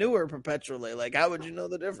like manure perpetually. Like, how would you know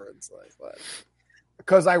the difference? Like, what?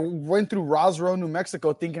 Because I went through Roswell, New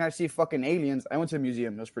Mexico, thinking I'd see fucking aliens. I went to a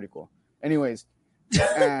museum. It was pretty cool. Anyways,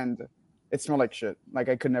 and it smelled like shit. Like,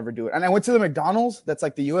 I could never do it. And I went to the McDonald's. That's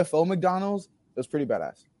like the UFO McDonald's. It was pretty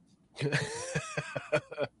badass.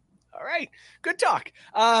 All right, good talk.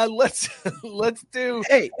 Let's do.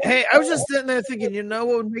 Hey, I was just sitting there thinking, you know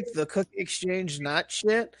what would make the cookie exchange not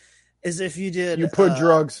shit is if you did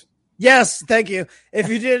drugs. Yes, thank you. If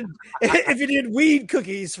you did weed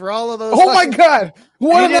cookies for all of those. Oh my god!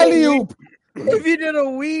 What an alley-oop! If you did a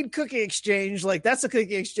weed cookie exchange, like that's a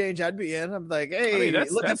cookie exchange I'd be in. I'm like, hey,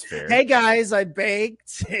 that's fair. Hey guys, I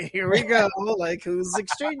baked. Here we go. Like, who's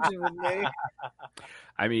exchanging with me?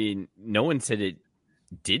 I mean, no one said it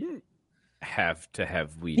didn't have to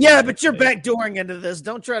have weed. Yeah, but you're backdooring into this.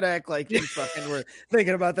 Don't try to act like you fucking were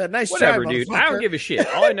thinking about that. Nice Whatever, try, dude. motherfucker. I don't give a shit.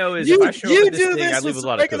 All I know is if I show up at this thing, I leave with a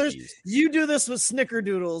lot of cookies. You do this with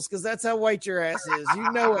snickerdoodles because that's how white your ass is.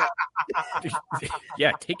 You know it.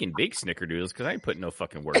 Yeah, taking big snickerdoodles because I ain't putting no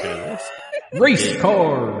fucking work into this. Race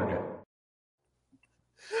card.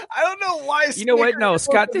 I don't know why. You know what? No,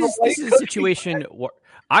 Scott, this is a situation where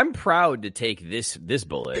I'm proud to take this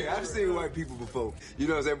bullet. Hey, I've seen white people before. You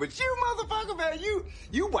know what I'm saying? But you motherfucker, man,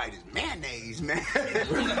 you white as mayonnaise, man.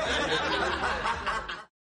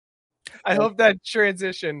 I hope that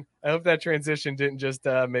transition didn't just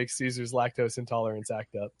make Caesar's lactose intolerance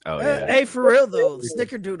act up. Oh yeah. Hey, for real though,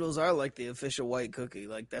 snickerdoodles are like the official white cookie.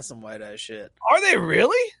 Like that's some white ass shit. Are they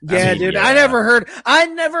really? Yeah, dude. Yeah. I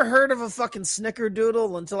never heard of a fucking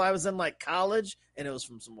snickerdoodle until I was in like college, and it was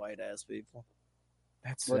from some white ass people.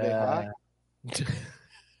 That's Were they hot?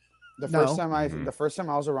 The first time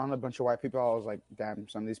I was around a bunch of white people, I was like, damn,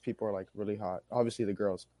 some of these people are like really hot. Obviously the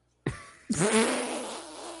girls.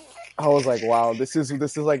 I was like, wow, this is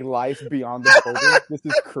like life beyond the border. This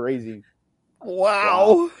is crazy.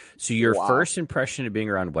 Wow. So your first impression of being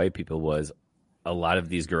around white people was a lot of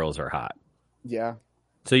these girls are hot. Yeah.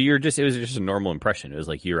 So it was just a normal impression. It was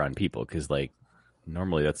like you're on people because like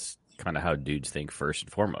normally that's kind of how dudes think first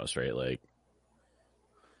and foremost, right? Like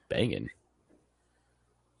banging.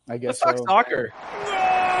 I guess Let's talk soccer.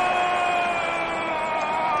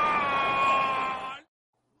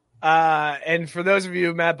 And for those of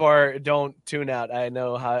you, Matt Barr, don't tune out. I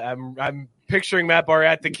know how I'm picturing Matt Barr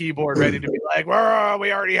at the keyboard, ready to be like,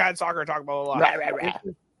 "We already had soccer talk." Blah blah blah.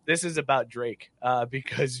 This is about Drake,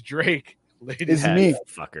 because Drake, is me,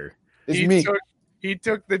 fucker. He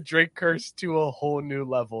took the Drake curse to a whole new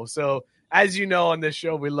level. So, as you know, on this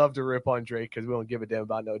show, we love to rip on Drake because we don't give a damn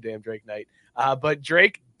about no damn Drake night. But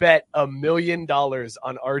Drake bet $1 million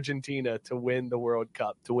on Argentina to win the World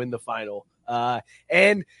Cup, to win the final.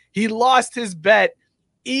 And he lost his bet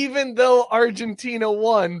even though Argentina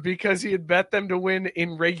won because he had bet them to win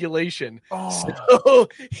in regulation. So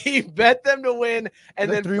he bet them to win,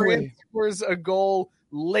 and then France scores a goal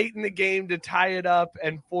late in the game to tie it up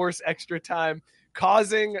and force extra time,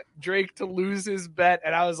 causing Drake to lose his bet.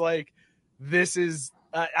 And I was like, this is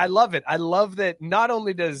I love it. I love that not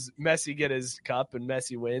only does Messi get his cup and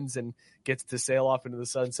Messi wins and gets to sail off into the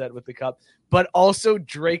sunset with the cup, but also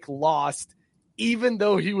Drake lost even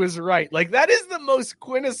though he was right. Like, that is the most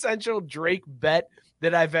quintessential Drake bet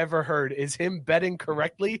that I've ever heard, is him betting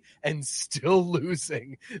correctly and still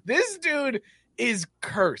losing. This dude is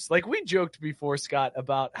cursed. Like, we joked before, Scott,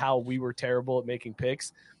 about how we were terrible at making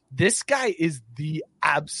picks. This guy is the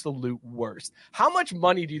absolute worst. How much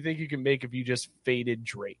money do you think you can make if you just faded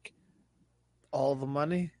Drake? All the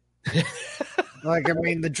money. Like, I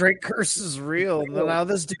mean, the Drake curse is real. Now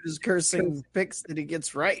this dude is cursing picks that he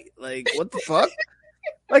gets right. Like, what the fuck?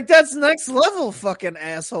 Like, that's next level fucking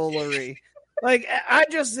assholery. Like, I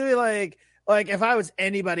just be like if I was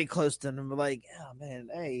anybody close to him, like, oh man,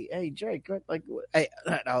 hey, Drake, like, hey,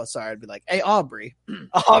 no, sorry, I'd be like, hey, Aubrey, so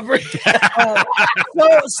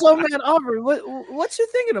man, Aubrey, what you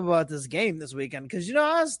thinking about this game this weekend? Because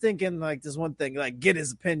I was thinking like this one thing, like, get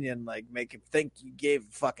his opinion, like make him think you gave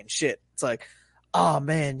a fucking shit. It's like, oh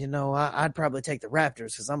man, I'd probably take the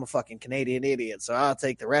Raptors because I'm a fucking Canadian idiot, so I'll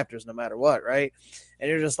take the Raptors no matter what, right? And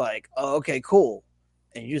you're just like, oh, okay, cool.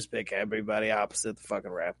 And you just pick everybody opposite the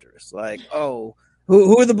fucking Raptors. Like, oh,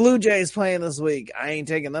 who are the Blue Jays playing this week? I ain't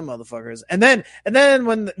taking them motherfuckers. And then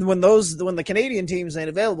when the Canadian teams ain't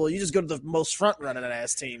available, you just go to the most front running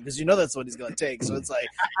ass team because that's what he's gonna take. So it's like,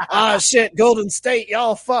 shit, Golden State,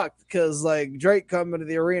 y'all fucked because like Drake coming to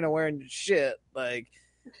the arena wearing shit. Like,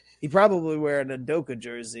 he probably wearing a Doka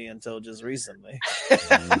jersey until just recently.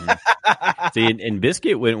 See, and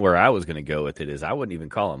Biscuit went where I was going to go with it is I wouldn't even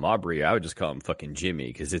call him Aubrey. I would just call him fucking Jimmy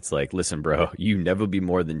because it's like, listen, bro, you never be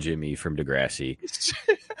more than Jimmy from Degrassi.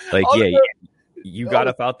 Like, yeah, you got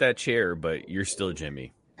up out that chair, but you're still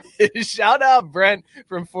Jimmy. Shout out Brent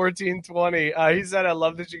from 1420. He said, I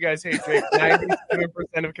love that you guys hate Drake.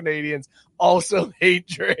 97% of Canadians also hate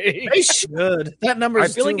Drake. They should. That number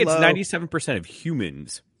is I feel like it's low. 97% of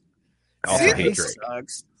humans also hate Drake.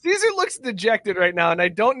 Sucks. Caesar looks dejected right now, and I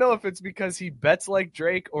don't know if it's because he bets like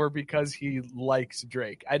Drake or because he likes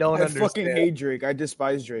Drake. I understand. Fucking hate Drake. I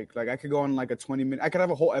despise Drake. Like, I could go on like a 20-minute. I could have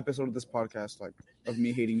a whole episode of this podcast like of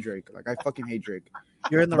me hating Drake. Like, I fucking hate Drake.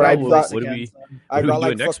 You're in the right. What do we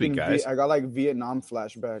do next week, guys? I got like Vietnam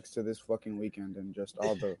flashbacks to this fucking weekend and just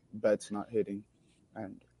all the bets not hitting,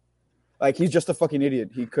 and like he's just a fucking idiot.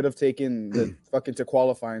 He could have taken the fucking to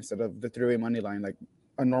qualify instead of the 3-way money line like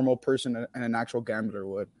a normal person and an actual gambler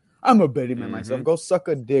would. I'm a betting man myself. Go suck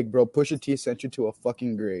a dick, bro. Pusha T sent you to a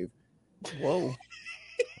fucking grave. Whoa.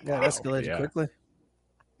 Yeah, escalated quickly.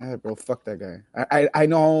 Yeah, bro, fuck that guy. I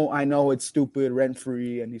know it's stupid, rent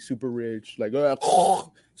free, and he's super rich. Like,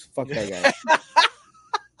 fuck that guy.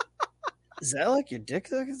 Is that like your dick?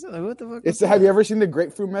 What the fuck? Have you ever seen the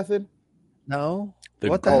grapefruit method? No.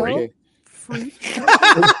 What the hell? Okay.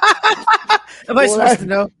 Am I supposed to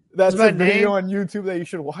know? That's my a video name on YouTube that you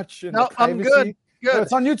should watch. No, I'm good. No,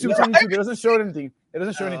 it's on YouTube. It's on YouTube. It doesn't show anything.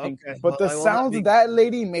 Okay. But the sounds that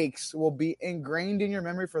lady makes will be ingrained in your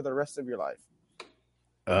memory for the rest of your life.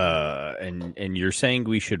 And you're saying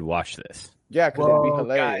we should watch this? Yeah, because it'd be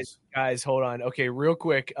hilarious. Guys, hold on. Okay, real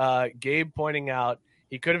quick. Gabe pointing out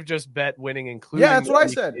he could have just bet winning, including. Yeah, that's what I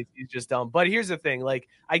said. He's just dumb. But here's the thing: like,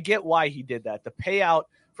 I get why he did that. The payout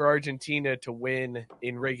for Argentina to win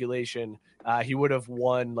in regulation, he would have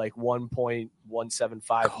won like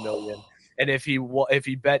 1.175 million. And if he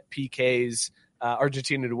bet PKs,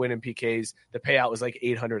 Argentina to win in PKs, the payout was like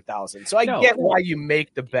 800,000. So I get why you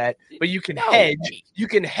make the bet, but you can hedge. You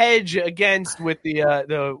can hedge against with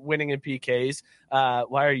the winning in PKs.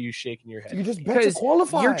 Why are you shaking your head? You just bet to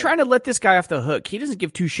qualify. You're trying to let this guy off the hook. He doesn't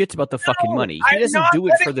give two shits about the fucking money. He doesn't do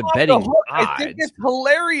it for the betting odds. I think it's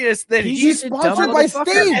hilarious that he's sponsored by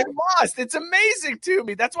Sting and lost. It's amazing to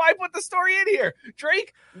me. That's why I put the story in here.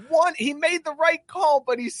 Drake won. He made the right call,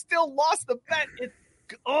 but he still lost the bet.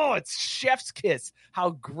 It's chef's kiss. How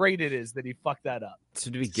great it is that he fucked that up.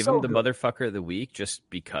 So do we give him the motherfucker of the week just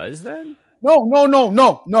because then? No.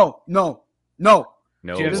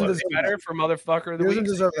 No, he doesn't deserve better for motherfucker of the week. He doesn't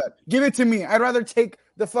deserve that. Give it to me. I'd rather take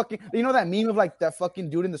the fucking. You know that meme of like that fucking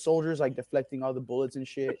dude in the soldiers like deflecting all the bullets and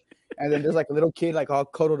shit, and then there's like a little kid like all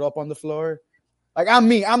cuddled up on the floor. Like I'm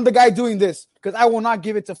me. I'm the guy doing this because I will not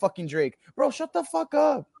give it to fucking Drake, bro. Shut the fuck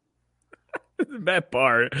up. That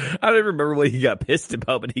part, I don't remember what he got pissed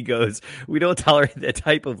about, but he goes, "We don't tolerate that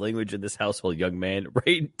type of language in this household, young man.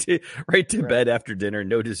 Right to bed after dinner,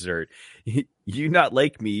 no dessert. You not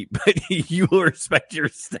like me, but you will respect your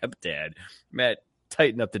stepdad." Matt,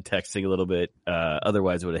 tighten up the texting a little bit.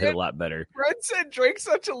 Otherwise, it would have hit a lot better. Fred said Drake's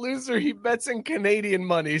such a loser. He bets in Canadian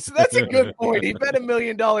money, so that's a good point. He bet $1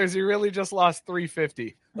 million. He really just lost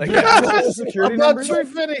 $350. Like security number.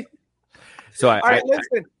 $350. So all right,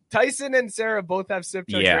 listen. Tyson and Sarah both have sip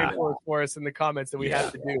chug drain pours for us in the comments that we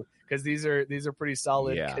have to do because these are pretty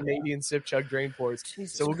solid Canadian sip chug drain pours.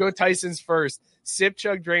 So we'll go Tyson's first. Sip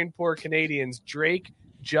chug drain pour Canadians: Drake,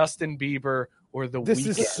 Justin Bieber, or The Weeknd. This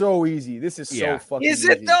is so easy. This is so fucking easy.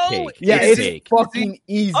 Is it though? Cake. Yeah, it's fucking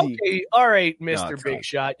easy. Okay, all right, Mr. Big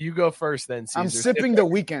Shot, you go first then. Caesar. I'm sipping The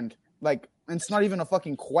Weeknd. Like it's not even a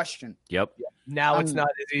fucking question. Yep. Now it's not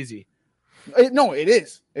as easy. No, it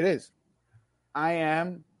is. It is. I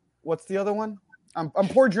am. What's the other one? I'm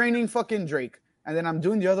pour draining fucking Drake, and then I'm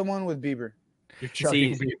doing the other one with Bieber. You're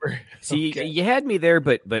chugging Bieber. See, you had me there,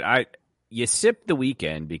 but you sip The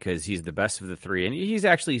Weeknd because he's the best of the three, and he's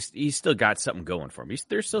still got something going for him.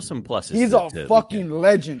 There's still some pluses. He's a fucking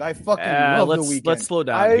legend. I fucking love The Weeknd. Let's slow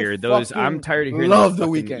down here. I'm tired of hearing those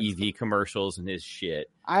fucking EV commercials and his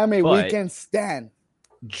shit. I am a Weeknd stan.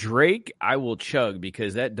 Drake, I will chug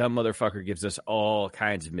because that dumb motherfucker gives us all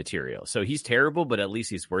kinds of material. So he's terrible, but at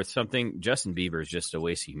least he's worth something. Justin Bieber is just a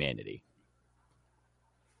waste of humanity.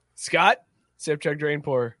 Scott, sip chug drain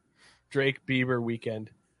pour, Drake, Bieber, Weeknd.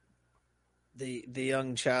 The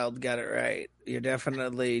young child got it right. You're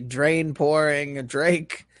definitely drain pouring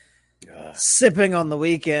Drake, sipping on The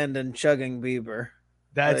Weeknd, and chugging Bieber.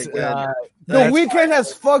 That's The Weeknd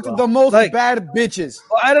has fucked the most bad bitches.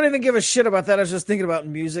 Well, I don't even give a shit about that. I was just thinking about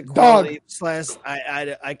music quality.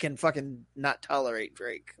 I can fucking not tolerate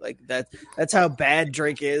Drake. Like that's how bad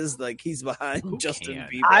Drake is. Like he's behind Justin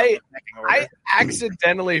Bieber. I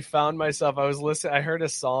accidentally found myself. I was listening. I heard a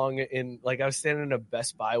song I was standing in a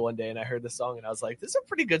Best Buy one day and I heard the song and I was like, "This is a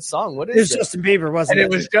pretty good song." What is this? Justin Bieber, wasn't it?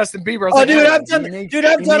 And it was Justin Bieber. I've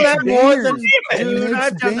done that more than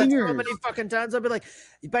I've done that so many fucking times. I've been like,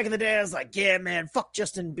 back in the day, I was like, yeah, man, fuck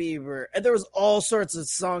Justin Bieber. And there was all sorts of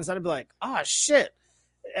songs. I'd be like, oh, shit.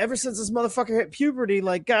 Ever since this motherfucker hit puberty,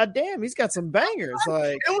 like, goddamn, he's got some bangers.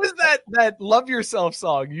 Like it was that "Love Yourself"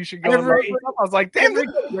 song. You should go. I was like, damn, that's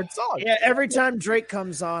a good song. Yeah, every time Drake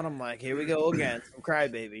comes on, I'm like, here we go again, some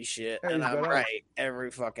crybaby shit, and I'm right every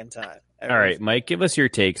fucking time. All right, Mike, give us your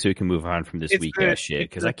take so we can move on from this weak ass shit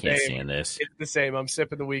because I can't stand this. It's the same. I'm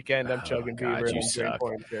sipping The Weeknd. I'm chugging Bieber. And I'm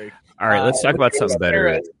drinking Drake. All right, let's talk about something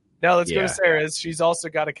better. Now let's go to Sarah's. She's also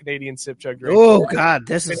got a Canadian sip chug drink. Oh God,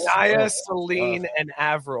 this is Naya, Celine, and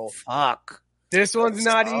Avril. Fuck. This one's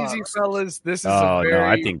not easy, fellas. This is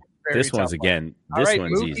I think this one's one. This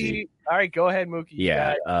one's Mookie, easy. All right, go ahead, Mookie.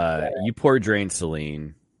 Yeah, you pour drain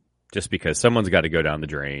Celine. just because someone's got to go down the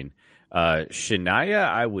drain. Shania,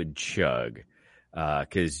 I would chug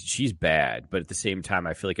because she's bad, but at the same time,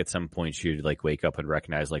 I feel like at some point she'd like wake up and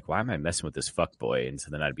recognize like, why am I messing with this fuck boy? And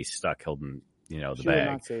so then I'd be stuck holding, the She bag.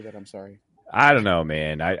 would not say that. I'm sorry. I don't know,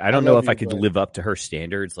 man. I don't know love if I you, could but- live up to her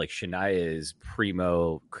standards. Like Shania is cream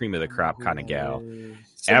of the crop kind of gal.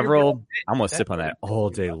 So Avril, I'm gonna sip on that all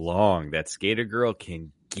day long. That skater girl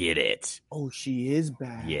can get it. Oh, she is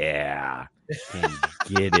bad. Yeah, can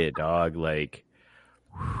get it, dog. Like,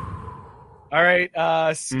 All right,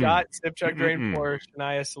 Scott, sip, chug, drain, pour,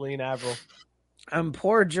 Shania, Celine, Avril. I'm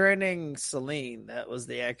pour draining Celine. That was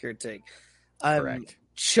the accurate take. I'm correct.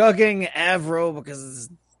 chugging Avril because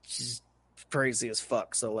she's crazy as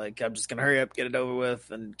fuck. So like, I'm just gonna hurry up, get it over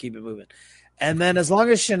with, and keep it moving. And then as long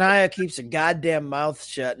as Shania keeps her goddamn mouth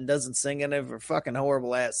shut and doesn't sing any of her fucking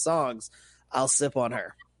horrible ass songs, I'll sip on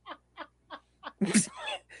her.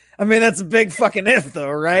 I mean, that's a big fucking if,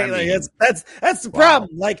 though, right? I mean, that's the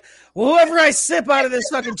problem. Like, whoever I sip out of this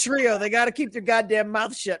fucking trio, they got to keep their goddamn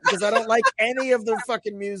mouth shut because I don't like any of their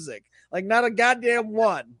fucking music. Like, not a goddamn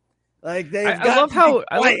one. Like, they've got to be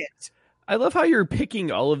quiet. I love how you're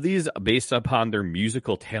picking all of these based upon their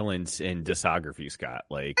musical talents and discography, Scott.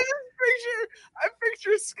 Like, I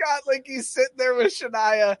picture Scott like he's sitting there with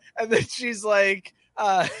Shania, and then she's like,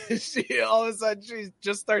 she all of a sudden she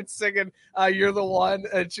just starts singing "You're the One,"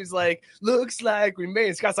 and she's like, "Looks like we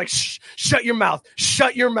made." Scott's like, "Shh, shut your mouth,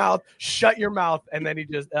 shut your mouth, shut your mouth," and then he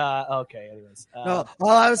just okay. Anyways, No,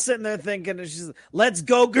 while I was sitting there thinking, and she's, "Let's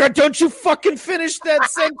go, girl! Don't you fucking finish that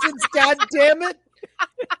sentence, god damn it!"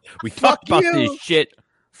 we talked about you. this shit.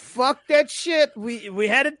 Fuck that shit. We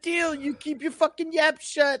had a deal. You keep your fucking yap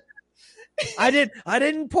shut. I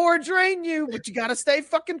didn't pour drain you, but you gotta stay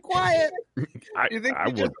fucking quiet. You think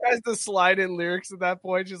he just has to slide in lyrics at that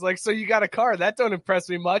point? She's like, "So you got a car? That don't impress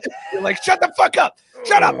me much." You're like, "Shut the fuck up!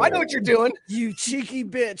 Shut up! I know what you're doing, you cheeky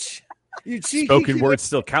bitch. You cheeky spoken word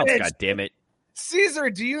still counts. bitch. God damn it, Caesar.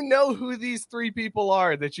 Do you know who these three people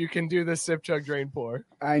are that you can do this sip, chug, drain, pour?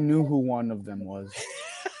 I knew who one of them was.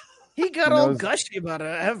 He got He all knows- gushy about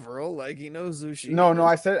Avril, like he knows who she. No, is.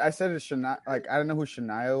 I said it's Shania. Like I didn't know who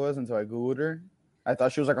Shania was until I googled her. I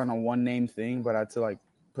thought she was like on a one name thing, but I had to like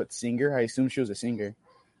put singer. I assumed she was a singer,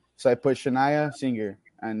 so I put Shania singer,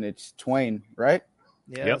 and it's Twain, right?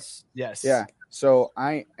 Yes. Yes. Yeah. So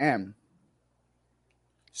I am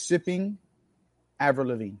sipping Avril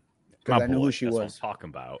Lavigne because my I knew boy. who she That's what was. I'm talking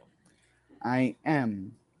about. I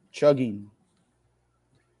am chugging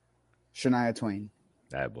Shania Twain,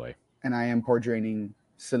 That boy. and I am pour draining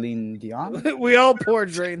Celine Dion. We all pour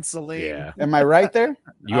drain Celine. Yeah, Am I right there?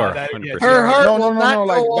 you are that- 100%. yeah, Her heart No, will no, not no, go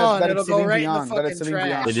like, on. that It'll is go Celine right Dion. in the That is fucking Celine trash.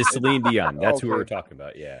 Dion. It is Celine Dion. That's who we Okay. were talking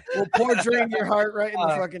about. Yeah. We'll pour drain your heart right in the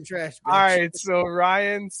fucking trash. Bitch. All right. So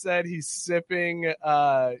Ryan said he's sipping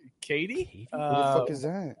Katie. Who the fuck is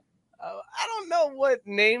that? I don't know what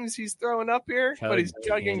names he's throwing up here, but he's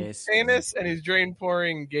chugging Stannis and he's drain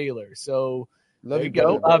pouring Gaylor. So Love there you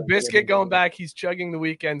brother. go. Biscuit going back. He's chugging The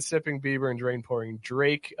Weeknd, sipping Bieber, and drain pouring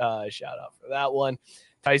Drake. Shout out for that one.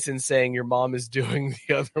 Tyson saying your mom is doing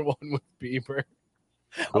the other one with Bieber.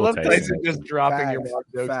 Cool, I love Tyson. Tyson just dropping your Facts. mom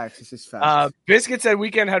jokes. Facts. This is facts. Biscuit said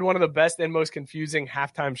Weeknd had one of the best and most confusing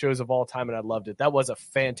halftime shows of all time, and I loved it. That was a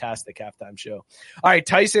fantastic halftime show. All right,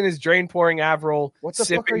 Tyson is drain pouring Avril, What the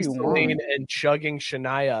fuck are sipping you Celine, on? and chugging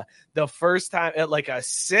Shania. The first time, like a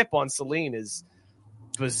sip on Celine is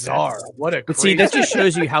bizarre. What a But see, crazy- that just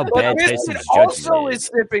shows you how But bad Biscuit Tyson's also judgment is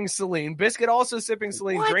sipping Celine. Biscuit also sipping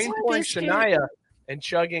Celine, What? drain pouring Biscuit? Shania, and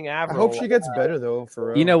chugging I Avril. hope she gets better though. For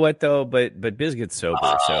real. You know what though? But Biscuit's sober,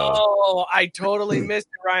 so Oh, I totally missed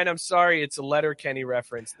it, Ryan. I'm sorry. It's a Letter Kenny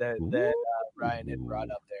reference that Ryan had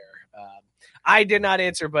brought up there. I did not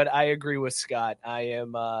answer, but I agree with Scott. I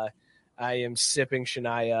am sipping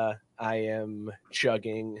Shania. I am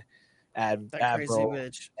chugging That crazy Avril,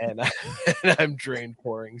 bitch. and I'm drain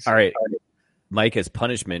pouring. all right. Mike, as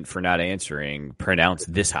punishment for not answering, pronounce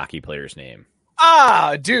this hockey player's name.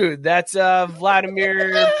 Ah, dude, that's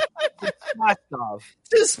Vladimir Splaskov.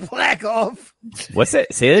 Just black off. What's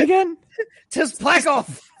that? Say it again. Just black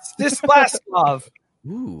off. Splaskov.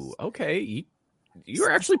 Ooh, okay. You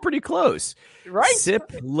were actually pretty close. Right?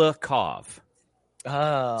 Siplikov.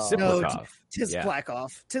 Oh, Siplikov. Tis Yeah. black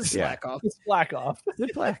off. Tis Yeah. black off. it's black off.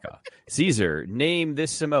 Siplikov. Caesar, name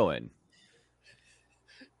this Samoan.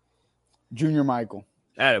 Junior Michael.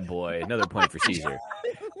 Attaboy. Another point for Caesar.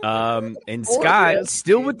 And Scott,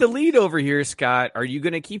 still with the lead over here, Scott. Are you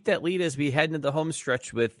going to keep that lead as we head into the home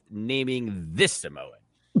stretch with naming this Samoan?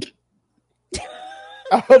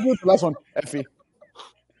 I'll do the last one. Effie.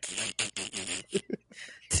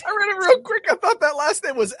 I read it real quick. I thought that last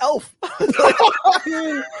name was Elf.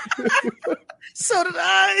 So did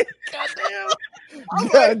I.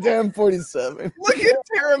 Goddamn 47. Look at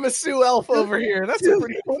Tiramisu Elf over here. That's a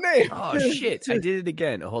pretty cool name. Oh shit! I did it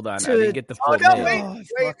again. Hold on, I didn't get the full no, name.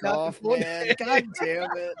 Fuck off, man. God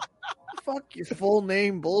damn it. Fuck your full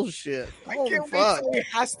name bullshit. I Holy can't fuck. wait till he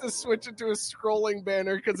has to switch it to a scrolling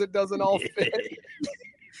banner because it doesn't all fit.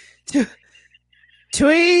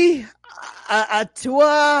 Tui,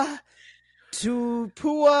 Atua,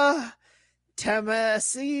 Tupua,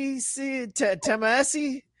 Tamasi,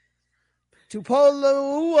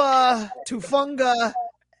 Tupolua, Tufunga,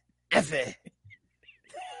 Efe.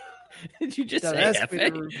 Did you just Don't say ask me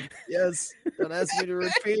F? to yes. Don't ask me to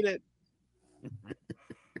repeat it.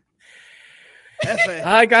 Efe.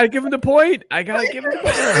 I gotta give him the point.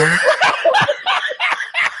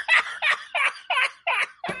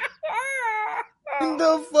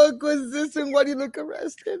 The fuck was this and why do you look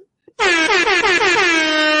arrested?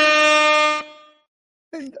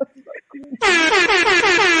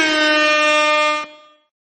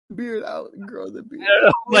 Beard out, grow the beard.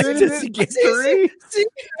 Like, does he get three? See,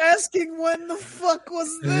 asking when the fuck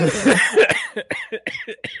was this?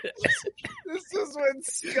 This is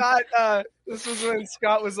when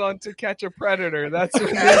Scott was on To Catch a Predator. That's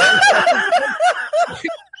when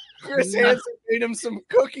Chris Hansen made him some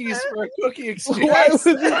cookies for a cookie exchange. Why was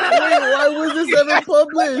this ever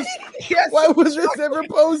published? Yes, Why was this ever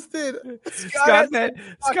posted? Scott got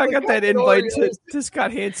that invite to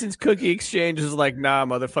Scott Hansen's cookie exchange. Is like, nah,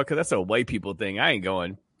 motherfucker, that's a white people thing. I ain't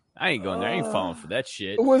going there. I ain't falling for that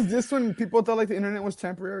shit. Was this when people thought like the internet was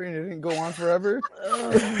temporary and it didn't go on forever? Why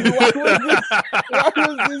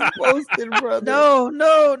was this posted, brother? No.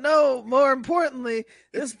 More importantly,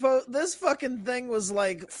 this fucking thing was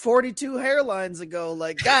like 42 hairlines ago.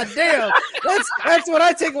 Like, goddamn, that's what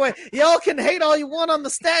I take away. Y'all can hate all you want on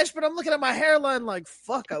the stash, but I'm looking at my hairline like,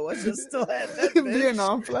 fuck, I wish I still had that.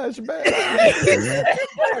 Vietnam flashback.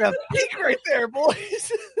 What a peak right there,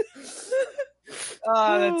 boys.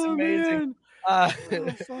 That's amazing.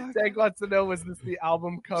 Tank wants to know, was this the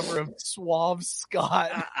album cover of Suave Scott?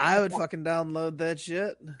 I would fucking download that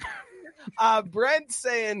shit. Brent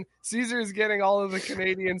saying Caesar's getting all of the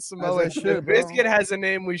Canadian Samoans. should, bro. Biscuit has a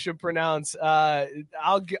name we should pronounce.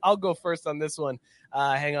 I'll go first on this one.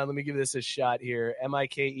 Hang on, let me give this a shot here.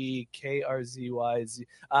 MikeKRZYZ.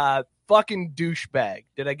 Fucking douchebag.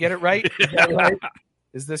 Did I get it right? Is that right?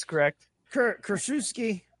 Is this correct?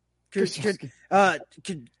 Krasuski.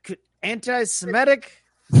 Anti-Semitic?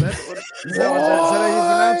 Is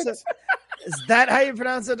that how you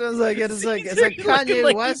pronounce it? It's like Kanye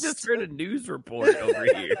like West. You just heard a news report over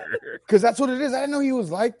here. Because that's what it is. I didn't know he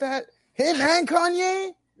was like that. Him and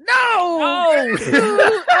Kanye? No!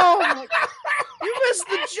 Oh my! You missed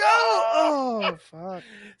the joke. Oh fuck!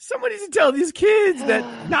 Someone needs to tell these kids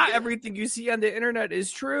that not everything you see on the internet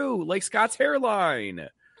is true. Like Scott's hairline.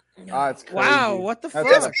 It's crazy. Wow! What the fuck?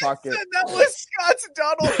 That was Scott's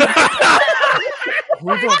Donald. Who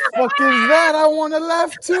the fuck is that? I want to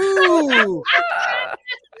laugh too.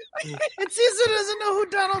 And Caesar doesn't know who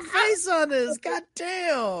Donald Faison is. God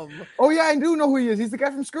damn. Oh yeah, I do know who he is. He's the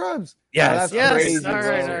guy from Scrubs. Yes. Crazy, All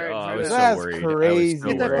right. I was That's so worried. crazy.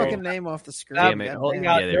 Get that fucking name off the screen. Damn it. Yeah,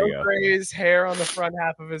 there we no go. grays, hair on the front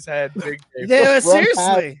half of his head. Big Yeah, front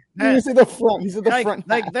seriously. He said the front. He said the front.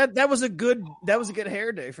 Like that was a good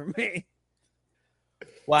hair day for me.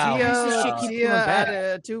 Wow.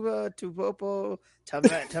 Tupopo,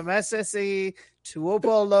 Tamasesi,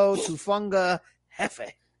 Tuopolo, Tufunga, Hefe.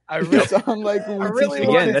 I really sound like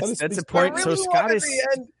that's a point. So Scott is.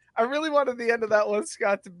 I really wanted the end of that one,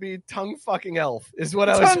 Scott, to be tongue fucking elf. Is what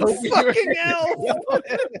I was hoping. Tongue fucking elf.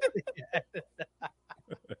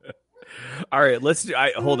 All right, let's do.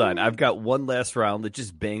 Hold on. I've got one last round. Let's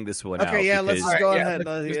just bang this one out. Okay, yeah, let's just go ahead.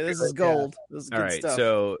 This is gold. This is good all right, stuff.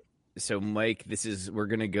 so Mike, we're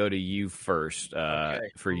gonna go to you first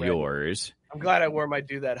for yours. I'm glad I wore my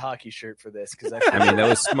Do That hockey shirt for this because I mean that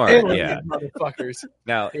was smart. Yeah, motherfuckers.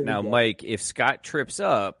 Now, Mike, if Scott trips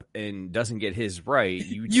up and doesn't get his right,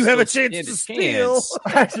 you have a chance to steal.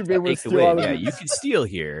 I should be able to steal. Yeah, you can steal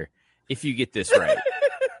here if you get this right.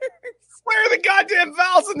 Where are the goddamn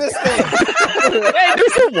vowels in this thing? Hey,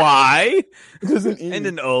 there's a Y. There's an E. And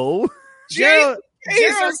an O.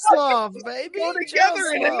 Jaroslav, baby. Go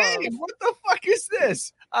together in a name. What the fuck is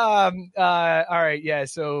this? All right, yeah.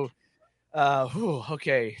 So,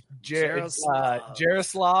 okay.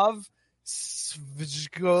 Jaroslav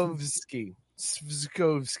Svizkovsky.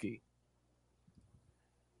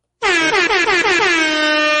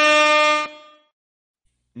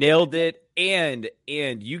 Nailed it. And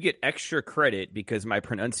you get extra credit because my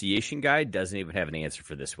pronunciation guy doesn't even have an answer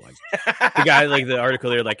for this one. The guy, like the article,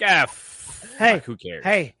 they're like, hey, who cares?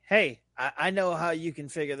 Hey, I know how you can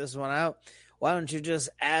figure this one out. Why don't you just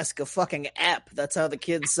ask a fucking app? That's how the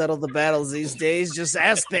kids settle the battles these days. Just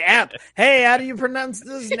ask the app. Hey, how do you pronounce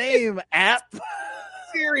this name, app?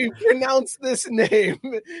 Siri, pronounce this name.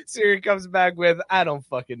 Siri comes back with, I don't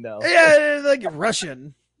fucking know. Yeah, like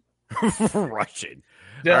Russian. Russian.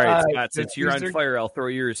 All right, Scott, since you're on fire, I'll throw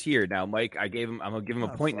yours here. Now, Mike, I'm going to give him a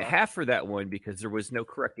point and a half for that one because there was no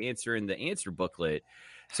correct answer in the answer booklet.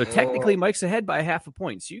 So technically, Mike's ahead by half a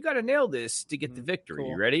point. So you got to nail this to get the victory.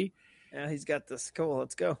 Cool. You ready? Yeah, he's got this. Cool,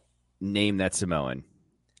 let's go. Name that Samoan.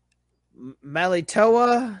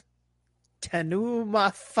 Malitoa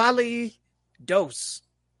Tanumafali Dos.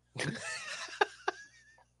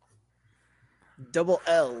 Double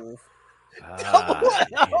L.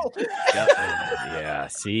 Yeah,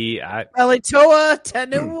 see, Malitoa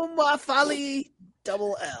Tanumafali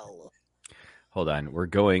Double L. Hold on, we're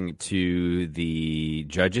going to the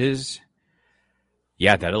judges.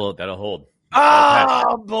 Yeah, that'll hold.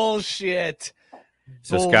 Bullshit.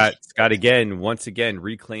 So Scott once again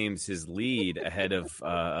reclaims his lead ahead of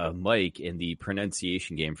Mike in the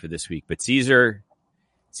pronunciation game for this week. But Caesar's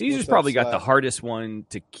probably got the hardest one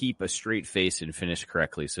to keep a straight face and finish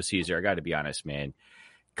correctly. So Caesar, I got to be honest, man,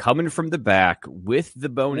 coming from the back with the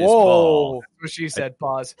bonus ball. That's what she said.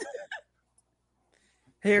 Pause.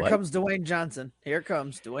 Here comes Dwayne Johnson. Here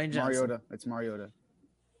comes Dwayne Johnson. Mariota. It's Mariota.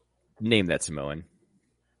 Name that Samoan.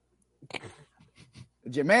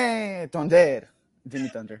 Jimmy Thunder. Jimmy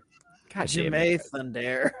Thunder. God, Jimmy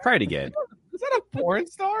Thunder. Try it again. Is that a porn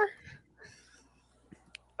star?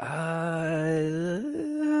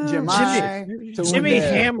 Jimmy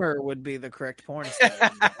Hammer would be the correct porn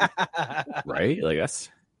star. Right? Like us.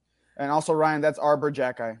 And also, Ryan, that's Arbor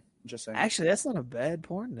Jacki. Just saying. Actually, that's not a bad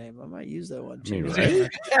porn name. I might use that one. Jimmy right?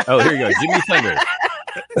 Oh, here you go. Jimmy Thunder.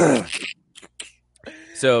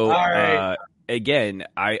 So, all right. Again,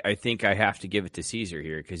 I think I have to give it to Caesar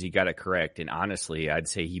here because he got it correct. And honestly, I'd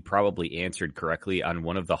say he probably answered correctly on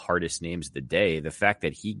one of the hardest names of the day. The fact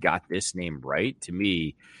that he got this name right, to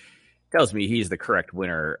me, tells me he's the correct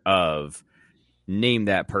winner of Name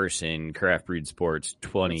That Person, Craft Brewed Sports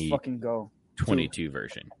 2022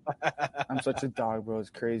 version. I'm such a dog, bro. It's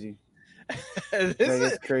crazy.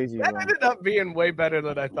 It's crazy. That ended up being way better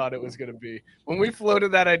than I thought it was going to be. When we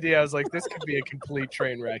floated that idea, I was like, "This could be a complete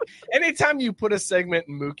train wreck." Anytime you put a segment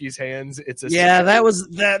in Mookie's hands, it's a that was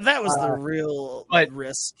the real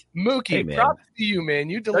risk. Mookie, props to you, man.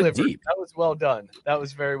 You delivered. That was well done. That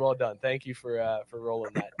was very well done. Thank you for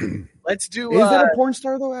rolling that. Let's do. Is that a porn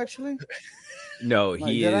star though? Actually, no.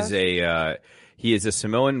 He is a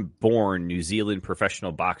Samoan-born New Zealand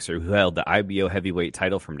professional boxer who held the IBO heavyweight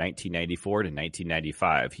title from 1994 to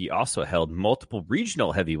 1995. He also held multiple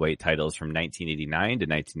regional heavyweight titles from 1989 to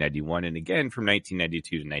 1991, and again from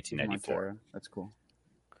 1992 to 1994. That's cool.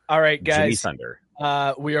 All right, guys. Jimmy Thunder.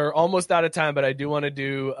 We are almost out of time, but I do want to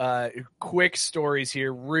do quick stories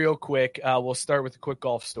here, real quick. We'll start with a quick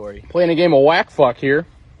golf story. Playing a game of whack fuck here.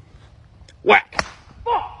 Whack.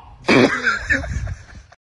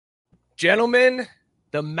 Gentlemen,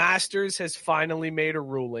 the Masters has finally made a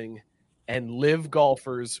ruling, and live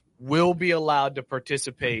golfers will be allowed to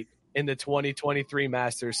participate in the 2023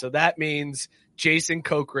 Masters. So that means Jason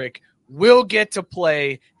Kokrick will get to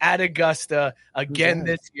play at Augusta again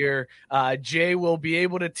this year. Jay will be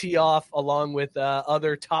able to tee off along with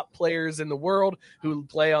other top players in the world who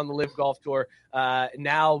play on the Live Golf Tour.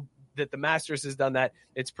 Now that the Masters has done that,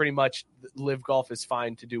 it's pretty much Live Golf is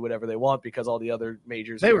fine to do whatever they want because all the other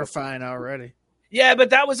majors. They were fine already. Yeah,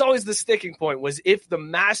 but that was always the sticking point, was if the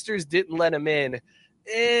Masters didn't let him in,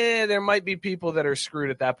 there might be people that are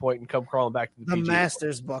screwed at that point and come crawling back to the PGA.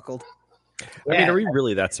 Masters buckled. I mean, are we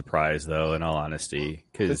really that surprised, though, in all honesty?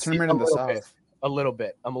 Because in the South. A little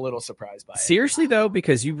bit. I'm a little surprised by it. Seriously, though,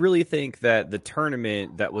 because you really think that the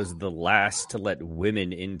tournament that was the last to let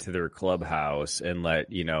women into their clubhouse and let,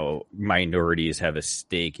 minorities have a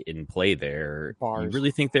stake in play there, you really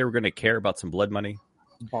think they were going to care about some blood money?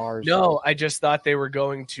 Bars. No, I just thought they were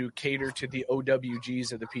going to cater to the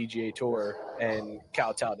OWGs of the PGA Tour and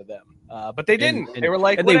kowtow to them. But they didn't. They were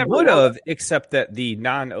like, and they would have, except that the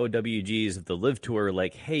non-OWGs of the Live Tour were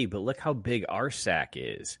like, hey, but look how big our sack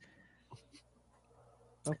is.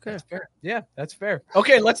 Okay. That's fair. Yeah, that's fair.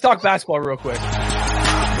 Okay, let's talk basketball real quick. Boom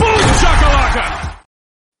shakalaka!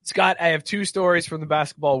 Scott, I have two stories from the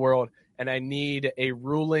basketball world, and I need a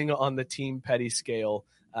ruling on the Team Petty scale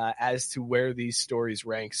as to where these stories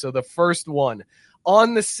rank. So the first one,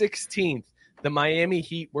 on the 16th, the Miami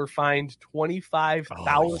Heat were fined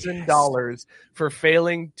 $25,000 for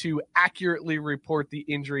failing to accurately report the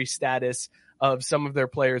injury status of some of their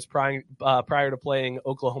players prior to playing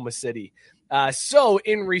Oklahoma City. So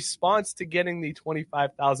in response to getting the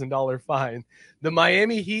 $25,000 fine, the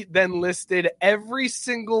Miami Heat then listed every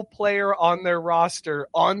single player on their roster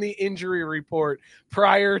on the injury report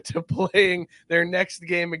prior to playing their next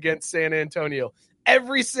game against San Antonio.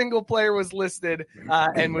 Every single player was listed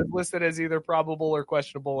and was listed as either probable or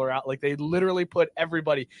questionable or out. Like, they literally put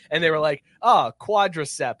everybody, and they were like,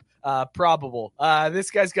 quadricep, probable.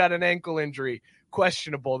 This guy's got an ankle injury,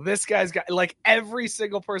 questionable. This guy's got, like, every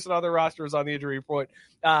single person on the roster was on the injury report.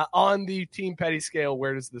 On the Team Petty scale,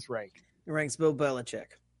 where does this rank? It ranks Bill Belichick.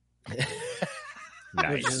 Nice.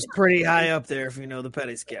 Which is pretty high up there if you know the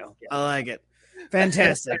Petty scale. I like it.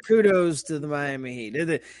 Fantastic. Kudos to the Miami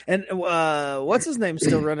Heat. And what's his name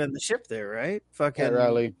still running the ship there, right? Fucking Pat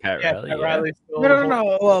Riley. Pat Riley.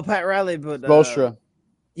 No. Well, Pat Riley, but Spoelstra.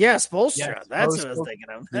 Yeah, Spoelstra. Yeah, That's Spo. what I was thinking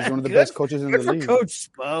of. He's one of the Good- best coaches in the good for league. Coach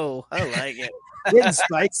Spo. I like it. Getting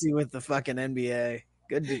spicy with the fucking NBA.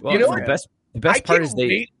 Good. Well, You know the what? best part is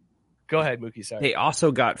Go ahead, Mookie. Sorry. they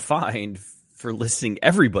also got fined for listing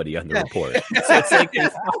everybody on the report. So it's like they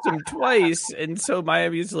fucked him twice, and so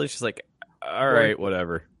Miami's just like, all right,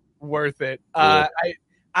 whatever. Worth it. Cool.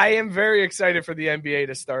 I am very excited for the NBA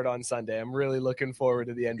to start on Sunday. I'm really looking forward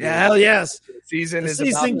to the NBA. Yeah, hell yes. The season The is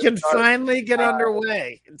season about to can start. finally get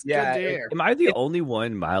underway. It's yeah, good to hear. Am I the only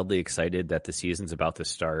one mildly excited that the season's about to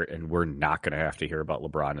start and we're not going to have to hear about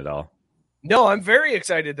LeBron at all? No, I'm very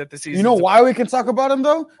excited that the season. You know why we can talk about him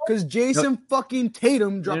though? Because Jason fucking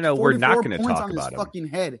Tatum dropped No, we're not 44 gonna points talk on his about him. fucking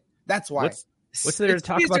head. That's why. What's there to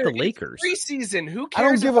talk about the Lakers? Preseason. Who I don't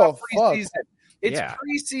cares give about a fuck. preseason? It's Yeah.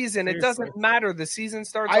 preseason. It doesn't matter. The season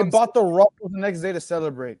starts. I on bought the Ruffles the next day to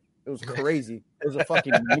celebrate. It was crazy. It was a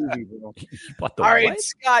fucking movie, bro. What All right,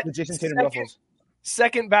 Scott. The Jason Tatum Ruffles.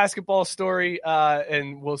 Second basketball story,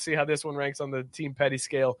 and we'll see how this one ranks on the Team Petty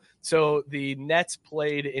scale. So the Nets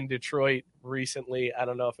played in Detroit recently. I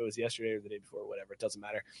don't know if it was yesterday or the day before, whatever. It doesn't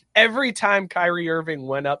matter. Every time Kyrie Irving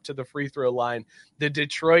went up to the free throw line, the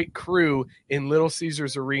Detroit crew in Little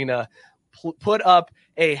Caesars Arena put up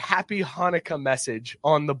a Happy Hanukkah message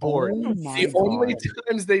on the board. The only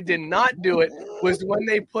times they did not do it was when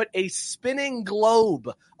they put a spinning globe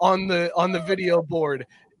on the video board.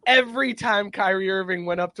 Every time Kyrie Irving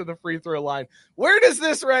went up to the free throw line. Where does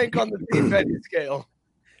this rank on the Team Petty scale?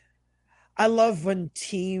 I love when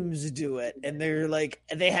teams do it, and they're like,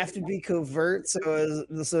 they have to be covert, so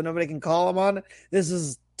nobody can call them on it. This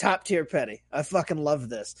is top tier Petty. I fucking love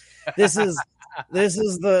this. This is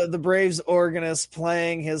the Braves organist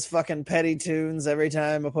playing his fucking Petty tunes every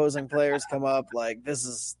time opposing players come up. Like, this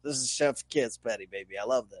is Chef's Kiss Petty, baby. I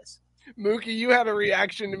love this. Mookie, you had a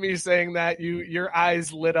reaction to me saying that. Your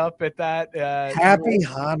eyes lit up at that. Happy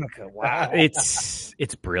Hanukkah! Wow, it's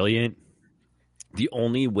brilliant. The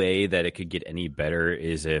only way that it could get any better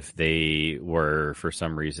is if they were, for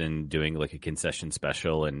some reason, doing like a concession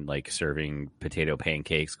special and like serving potato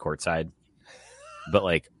pancakes courtside, but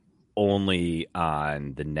like only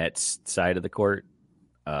on the Nets side of the court.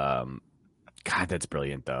 God, that's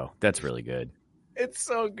brilliant, though. That's really good. It's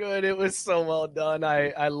so good. It was so well done.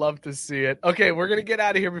 I love to see it. Okay, we're going to get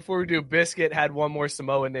out of here. Before we do, Biscuit had one more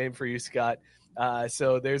Samoan name for you, Scott.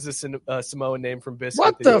 So there's a Samoan name from Biscuit.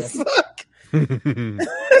 What the fuck?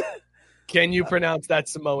 Can you pronounce that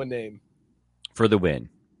Samoan name? For the win.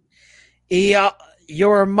 Yeah,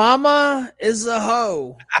 your mama is a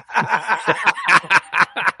hoe.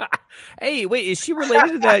 Hey, wait, is she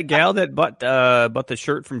related to that gal that bought the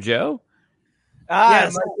shirt from Joe?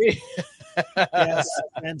 Yes. It might be. Yes,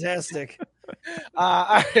 fantastic.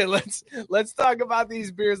 All right, let's talk about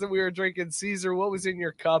these beers that we were drinking. Caesar, what was in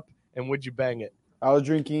your cup, and would you bang it? I was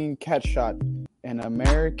drinking Cat Shot, an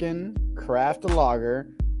American craft lager,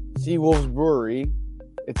 Seawolves Brewery.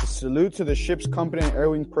 It's a salute to the ship's company and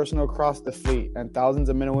airwing personnel across the fleet and thousands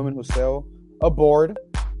of men and women who sail aboard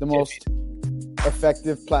the most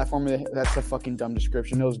effective platform. That's a fucking dumb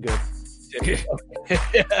description. It was good.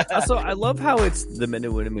 Also, I love how it's the men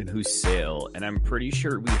and women who sail, and I'm pretty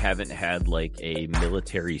sure we haven't had like a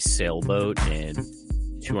military sailboat in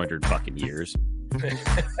 200 fucking years.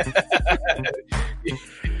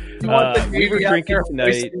 We were drinking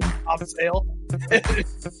tonight. Off sale.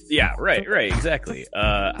 Yeah, right, exactly.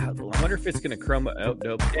 I wonder if it's going to chroma. Oh,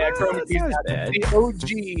 nope. Yeah, chroma that's not bad. The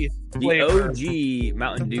OG flavor. The OG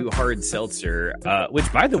Mountain Dew hard seltzer,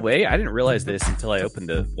 which, by the way, I didn't realize this until I opened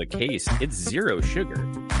the case. It's 0 sugar.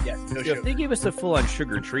 Yes, no So sugar. if they gave us a full-on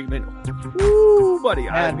sugar treatment, woo, buddy,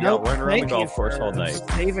 I'd be no, out running around the thank you golf course for all night.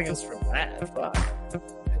 saving us from that. Fuck.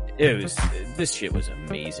 This shit was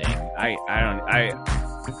amazing.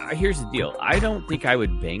 Here's the deal. I don't think I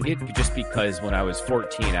would bang it just because when I was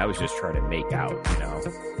 14, I was just trying to make out,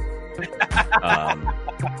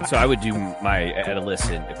 so I would do my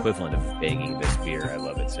adolescent equivalent of banging this beer. I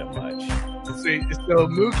love it so much. So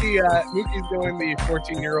Mookie's doing the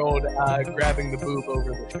 14-year-old grabbing the boob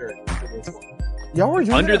over the shirt for this one. Y'all were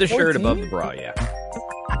under the shirt, above the bra, yeah.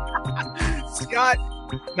 Scott,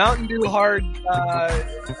 Mountain Dew hard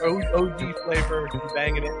OG flavor,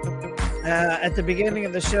 banging it. At the beginning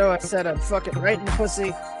of the show, I said I'd fuck it right in the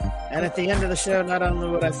pussy. And at the end of the show, not only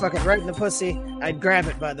would I fuck it right in the pussy, I'd grab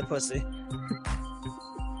it by the pussy.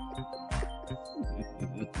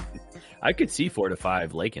 I could see 4 to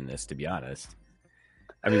 5 liking this, to be honest.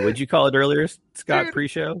 I mean, what'd you call it earlier, Scott,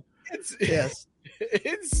 pre-show? Yes.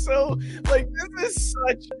 It's so, like, this is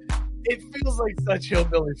such... It feels like such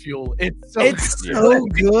hillbilly fuel. It's so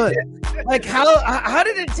good. Like, how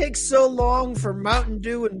did it take so long for Mountain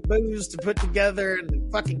Dew and booze to put together in the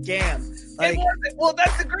fucking can? Like, well,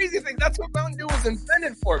 that's the crazy thing. That's what Mountain Dew was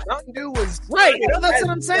invented for. Mountain Dew was right. That's what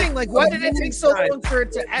I'm saying. Like, why did it take so long for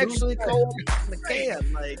it to actually go in the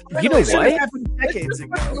can? Like, you know what? Happened decades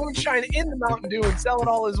ago. Put moonshine in the Mountain Dew and sell it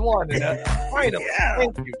all as one. And finally,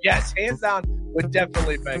 thank you. Yes, hands down, would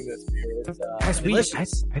definitely bang this beer. It's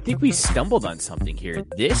I think we stumbled on something here.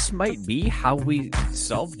 This might be how we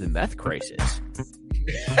solve the meth crisis.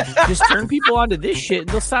 Just turn people onto this shit and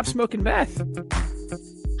they'll stop smoking meth.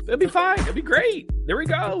 It'll be fine. It'll be great. There we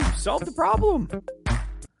go. Solve the problem.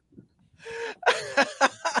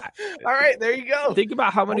 All right, there you go. Think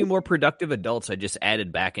about how many more productive adults I just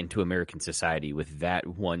added back into American society with that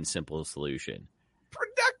one simple solution.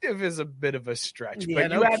 Productive is a bit of a stretch, yeah,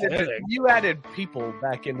 but you added people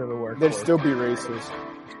back into the workforce. They'd still be racist.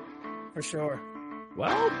 For sure.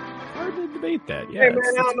 Well, hard to debate that. Yeah, hey, man,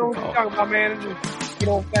 I don't know what you're talking about, man. Just good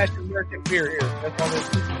old-fashioned American beer here. That's all this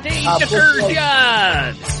is.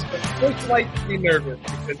 Detergents! First light to be nervous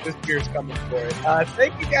because this beer's coming for it.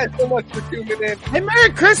 Thank you guys so much for tuning in. Hey, Merry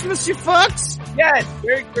Christmas, you fucks! Yes,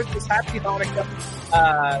 Merry Christmas, Happy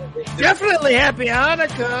Hanukkah. Definitely Happy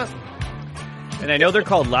Hanukkah. And I know they're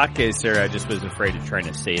called latkes, sir. I just was afraid of trying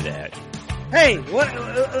to say that. Hey,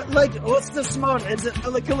 what's the Simone? Is it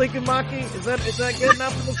Maki? Is that good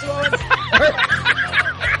enough for the Simone?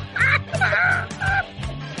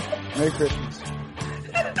 Merry Christmas.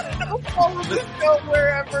 Follow the show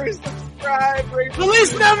wherever, subscribe,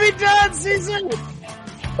 Feliz Navidad, Caesar!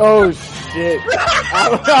 Oh shit!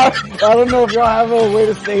 I don't know if y'all have a way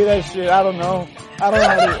to say that shit. I don't know how to.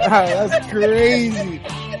 That's crazy.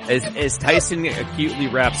 As Tyson acutely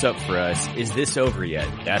wraps up for us, is this over yet?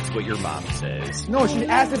 That's what your mom says. No, she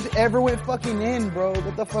asked if it ever went fucking in, bro.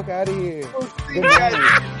 Get the fuck out of here.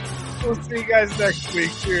 We'll see you guys next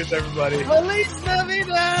week. Cheers, everybody. Feliz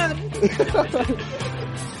Navidad!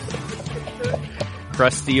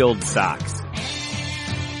 Crusty old socks.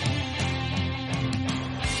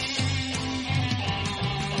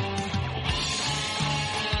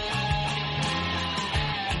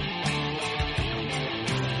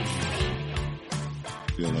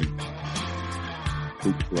 Feel like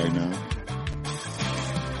poop right now.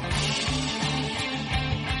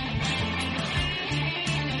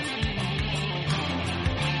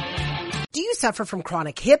 Do you suffer from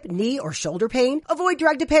chronic hip, knee, or shoulder pain? Avoid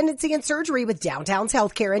drug dependency and surgery with Downtown's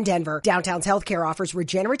Healthcare in Denver. Downtown's Healthcare offers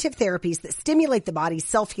regenerative therapies that stimulate the body's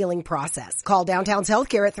self-healing process. Call Downtown's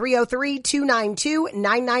Healthcare at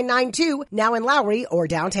 303-292-9992, now in Lowry or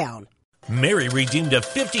downtown. Mary redeemed a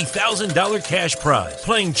 $50,000 cash prize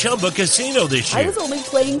playing Chumba Casino this year. I was only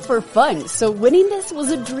playing for fun, so winning this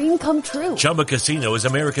was a dream come true. Chumba Casino is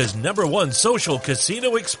America's #1 social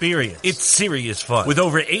casino experience. It's serious fun. With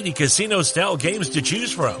over 80 casino-style games to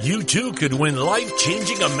choose from, you too could win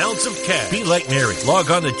life-changing amounts of cash. Be like Mary.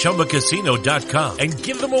 Log on to ChumbaCasino.com and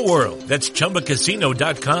give them a whirl. That's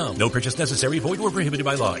ChumbaCasino.com. No purchase necessary. Void where prohibited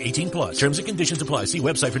by law. 18+. Terms and conditions apply. See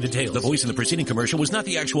website for details. The voice in the preceding commercial was not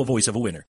the actual voice of a winner.